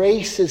why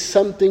grace is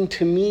something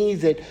to me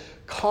that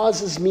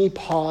causes me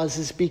pause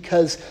is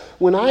because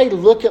when I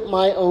look at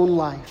my own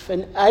life,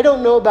 and I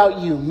don't know about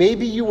you,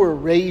 maybe you were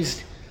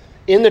raised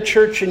in the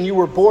church and you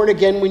were born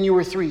again when you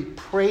were 3.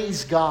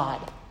 Praise God.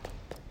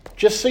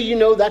 Just so you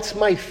know, that's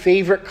my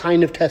favorite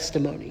kind of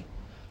testimony.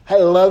 I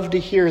love to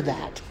hear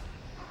that.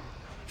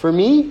 For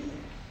me,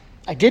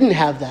 I didn't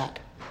have that.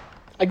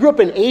 I grew up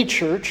in a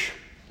church.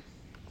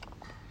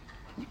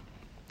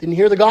 Didn't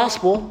hear the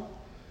gospel.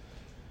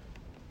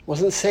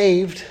 Wasn't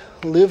saved.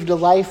 Lived a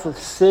life of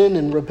sin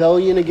and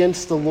rebellion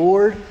against the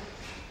Lord.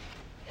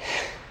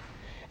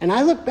 And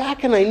I look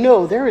back and I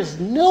know there is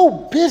no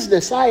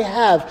business I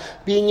have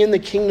being in the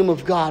kingdom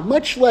of God,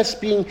 much less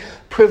being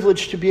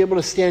privileged to be able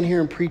to stand here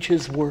and preach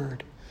his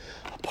word,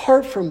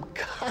 apart from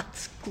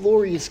God's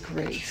glorious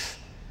grace.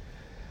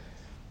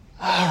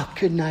 Oh,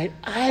 good night.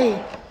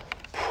 I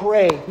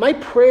pray. My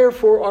prayer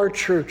for our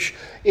church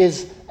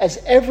is, as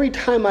every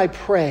time I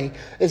pray,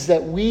 is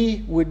that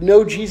we would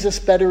know Jesus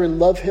better and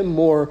love him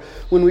more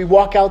when we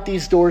walk out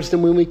these doors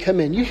than when we come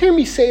in. You hear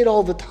me say it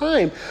all the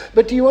time,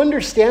 but do you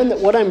understand that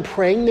what I'm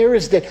praying there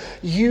is that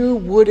you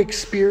would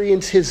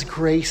experience his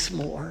grace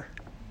more?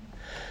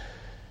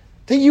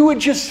 That you would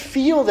just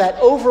feel that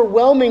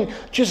overwhelming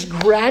just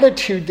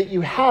gratitude that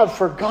you have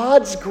for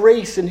God's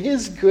grace and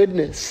his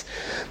goodness.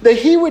 That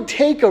he would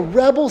take a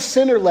rebel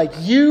sinner like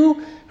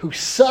you who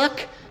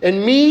suck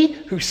and me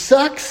who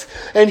sucks,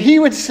 and he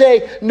would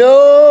say,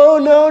 no.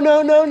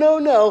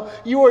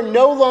 You are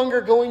no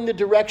longer going the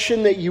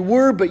direction that you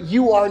were, but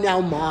you are now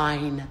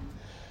mine.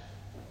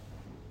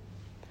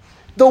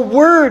 The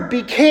Word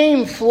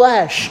became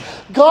flesh.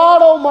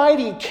 God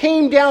Almighty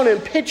came down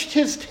and pitched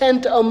his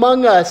tent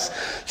among us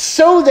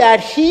so that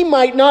he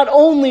might not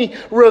only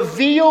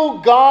reveal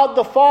God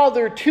the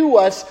Father to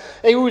us,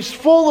 who is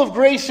full of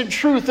grace and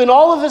truth and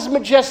all of his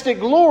majestic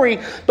glory,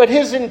 but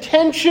his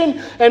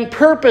intention and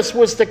purpose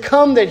was to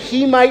come that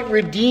he might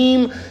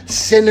redeem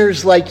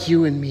sinners like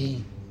you and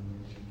me.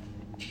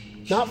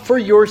 Not for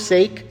your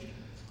sake,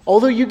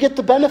 although you get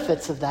the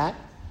benefits of that,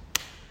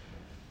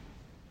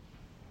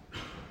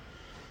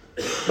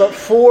 but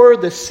for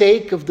the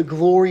sake of the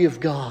glory of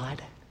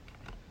God,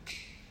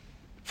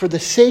 for the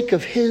sake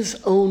of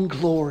his own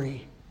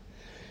glory.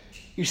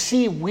 You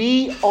see,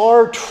 we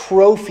are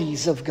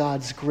trophies of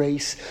God's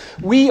grace.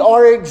 We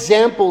are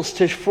examples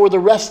for the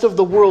rest of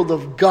the world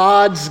of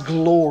God's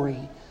glory,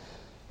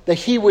 that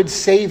he would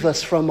save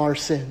us from our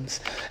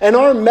sins. And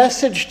our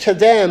message to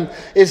them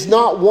is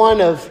not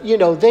one of,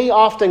 they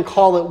often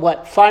call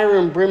it fire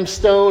and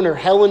brimstone or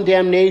hell and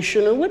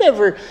damnation or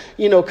whatever,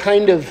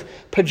 kind of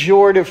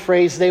pejorative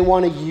phrase they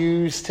want to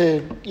use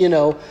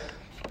to,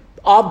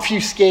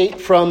 obfuscate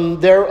from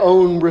their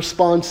own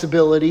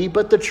responsibility.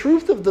 But the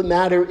truth of the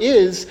matter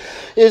is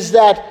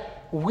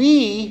that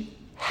we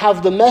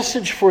have the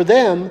message for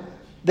them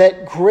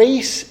that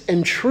grace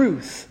and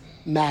truth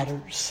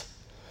matters.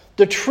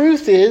 The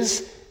truth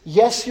is,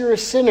 yes, you're a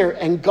sinner,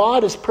 and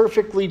God is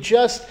perfectly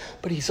just,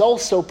 but he's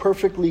also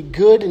perfectly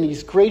good, and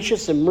he's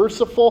gracious and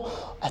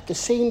merciful at the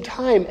same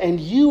time. And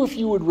you, if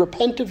you would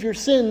repent of your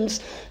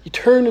sins, you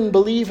turn and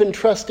believe and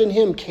trust in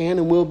him, can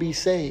and will be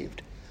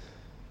saved.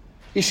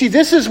 You see,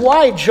 this is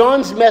why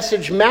John's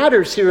message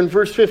matters here in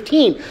verse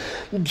 15.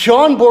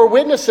 John bore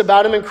witness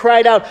about him and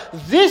cried out,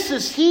 "This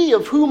is he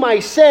of whom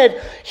I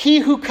said, he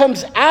who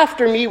comes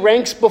after me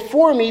ranks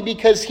before me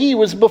because he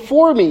was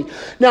before me."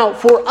 Now,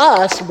 for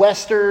us,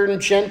 Western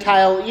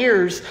Gentile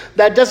ears,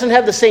 that doesn't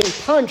have the same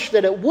punch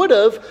that it would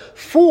have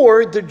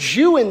for the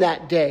Jew in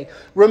that day.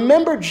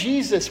 Remember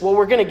Jesus,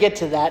 we're going to get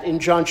to that in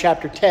John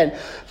chapter 10.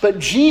 But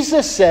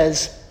Jesus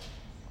says,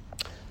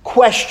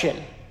 question,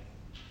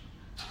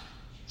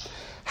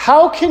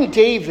 how can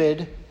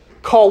David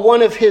call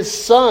one of his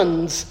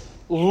sons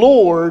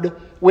Lord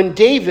when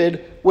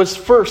David was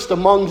first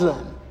among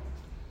them?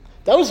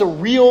 That was a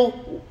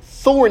real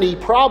thorny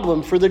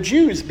problem for the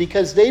Jews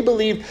because they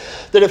believed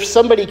that if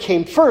somebody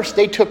came first,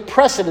 they took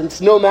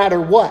precedence no matter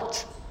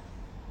what.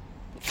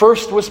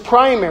 First was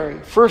primary.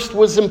 First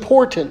was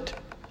important.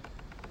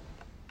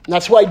 And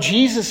that's why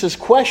Jesus'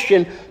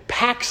 question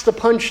packs the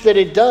punch that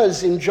it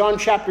does in John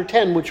chapter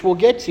 10, which we'll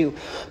get to.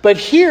 But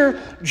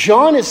here,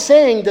 John is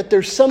saying that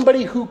there's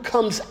somebody who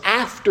comes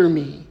after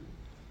me,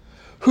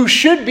 who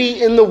should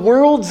be in the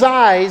world's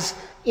eyes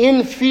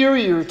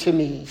inferior to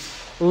me,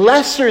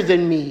 lesser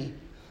than me.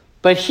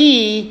 But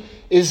he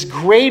is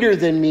greater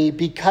than me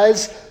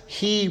because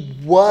he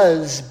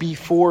was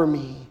before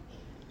me.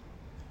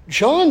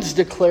 John's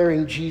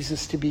declaring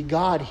Jesus to be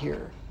God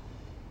here.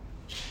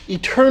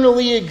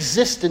 Eternally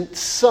existent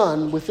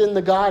Son within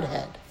the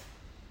Godhead.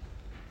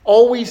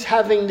 Always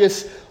having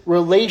this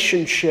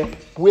relationship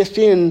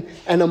within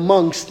and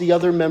amongst the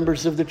other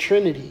members of the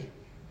Trinity.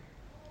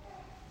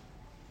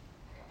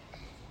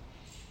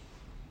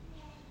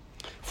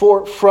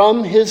 For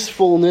from his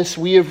fullness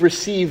we have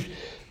received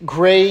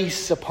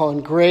grace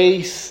upon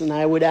grace, and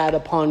I would add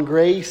upon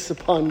grace,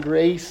 upon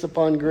grace,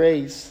 upon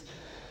grace.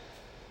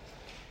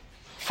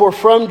 For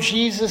from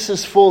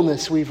Jesus'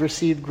 fullness we've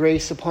received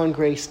grace upon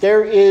grace.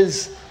 There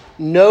is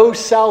no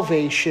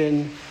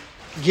salvation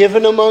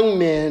given among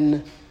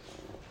men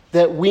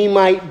that we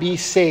might be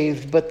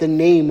saved but the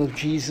name of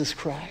Jesus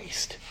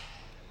Christ.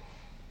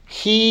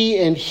 He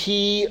and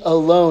he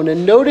alone.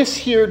 And notice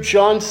here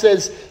John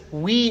says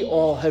we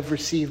all have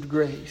received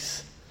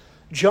grace.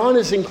 John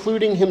is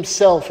including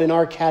himself in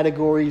our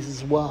categories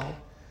as well.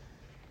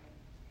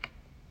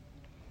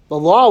 The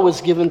law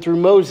was given through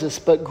Moses,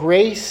 but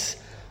grace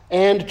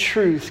and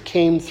truth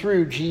came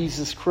through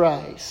Jesus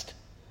Christ.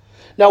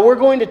 Now, we're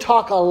going to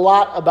talk a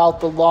lot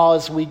about the law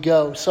as we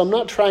go, so I'm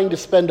not trying to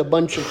spend a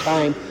bunch of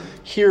time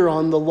here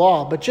on the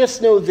law. But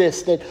just know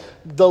this, that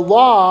the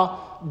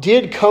law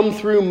did come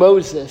through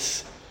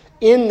Moses,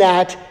 in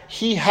that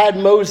he had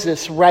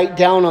Moses write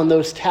down on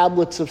those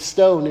tablets of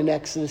stone in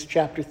Exodus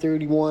chapter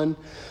 31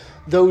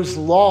 those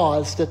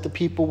laws that the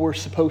people were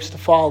supposed to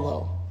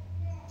follow.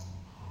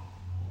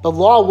 The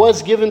law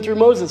was given through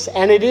Moses,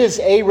 and it is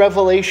a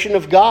revelation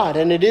of God,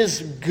 and it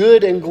is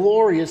good and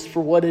glorious for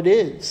what it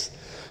is.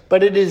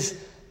 But it is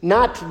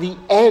not the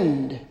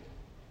end,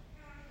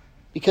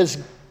 because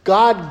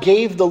God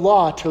gave the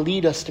law to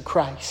lead us to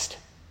Christ,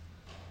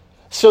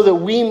 so that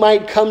we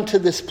might come to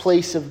this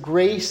place of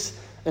grace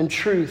and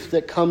truth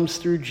that comes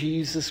through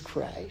Jesus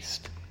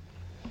Christ.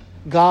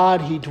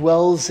 God, he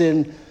dwells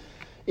in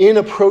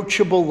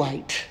inapproachable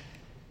light.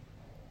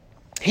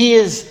 He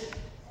is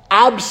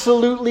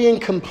absolutely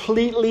and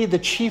completely the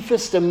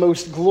chiefest and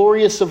most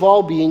glorious of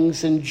all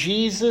beings, and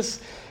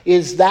Jesus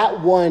is that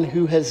one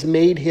who has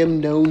made him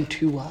known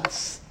to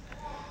us.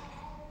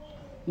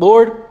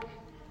 Lord,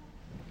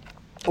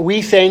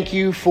 we thank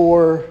you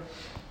for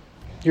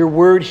your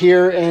word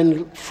here,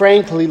 and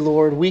frankly,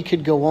 Lord, we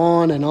could go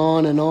on and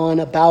on and on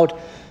about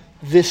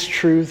this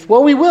truth.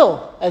 Well, we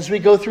will as we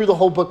go through the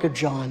whole book of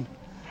John.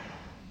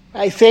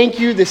 I thank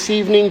you this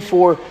evening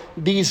for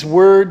these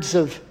words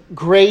of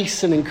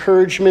grace and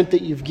encouragement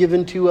that you've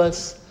given to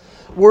us,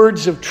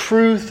 words of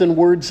truth and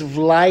words of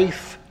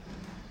life,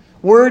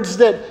 words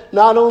that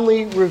not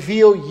only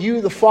reveal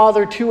you, the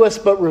Father, to us,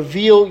 but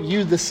reveal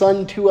you, the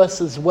Son, to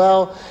us as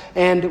well.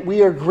 And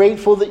we are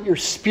grateful that your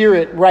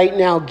Spirit right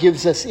now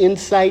gives us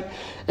insight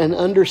and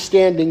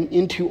understanding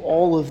into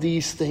all of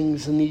these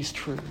things and these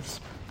truths.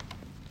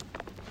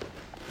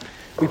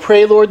 We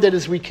pray, Lord, that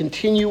as we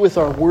continue with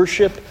our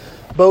worship,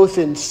 both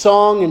in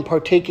song and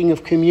partaking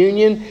of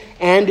communion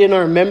and in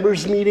our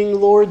members' meeting,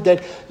 Lord,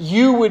 that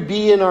you would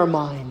be in our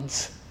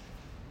minds,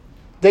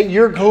 that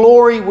your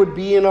glory would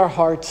be in our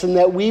hearts, and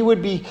that we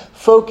would be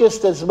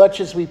focused as much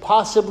as we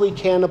possibly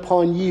can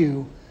upon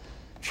you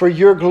for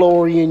your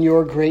glory and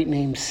your great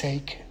name's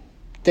sake.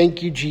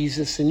 Thank you,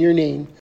 Jesus, in your name.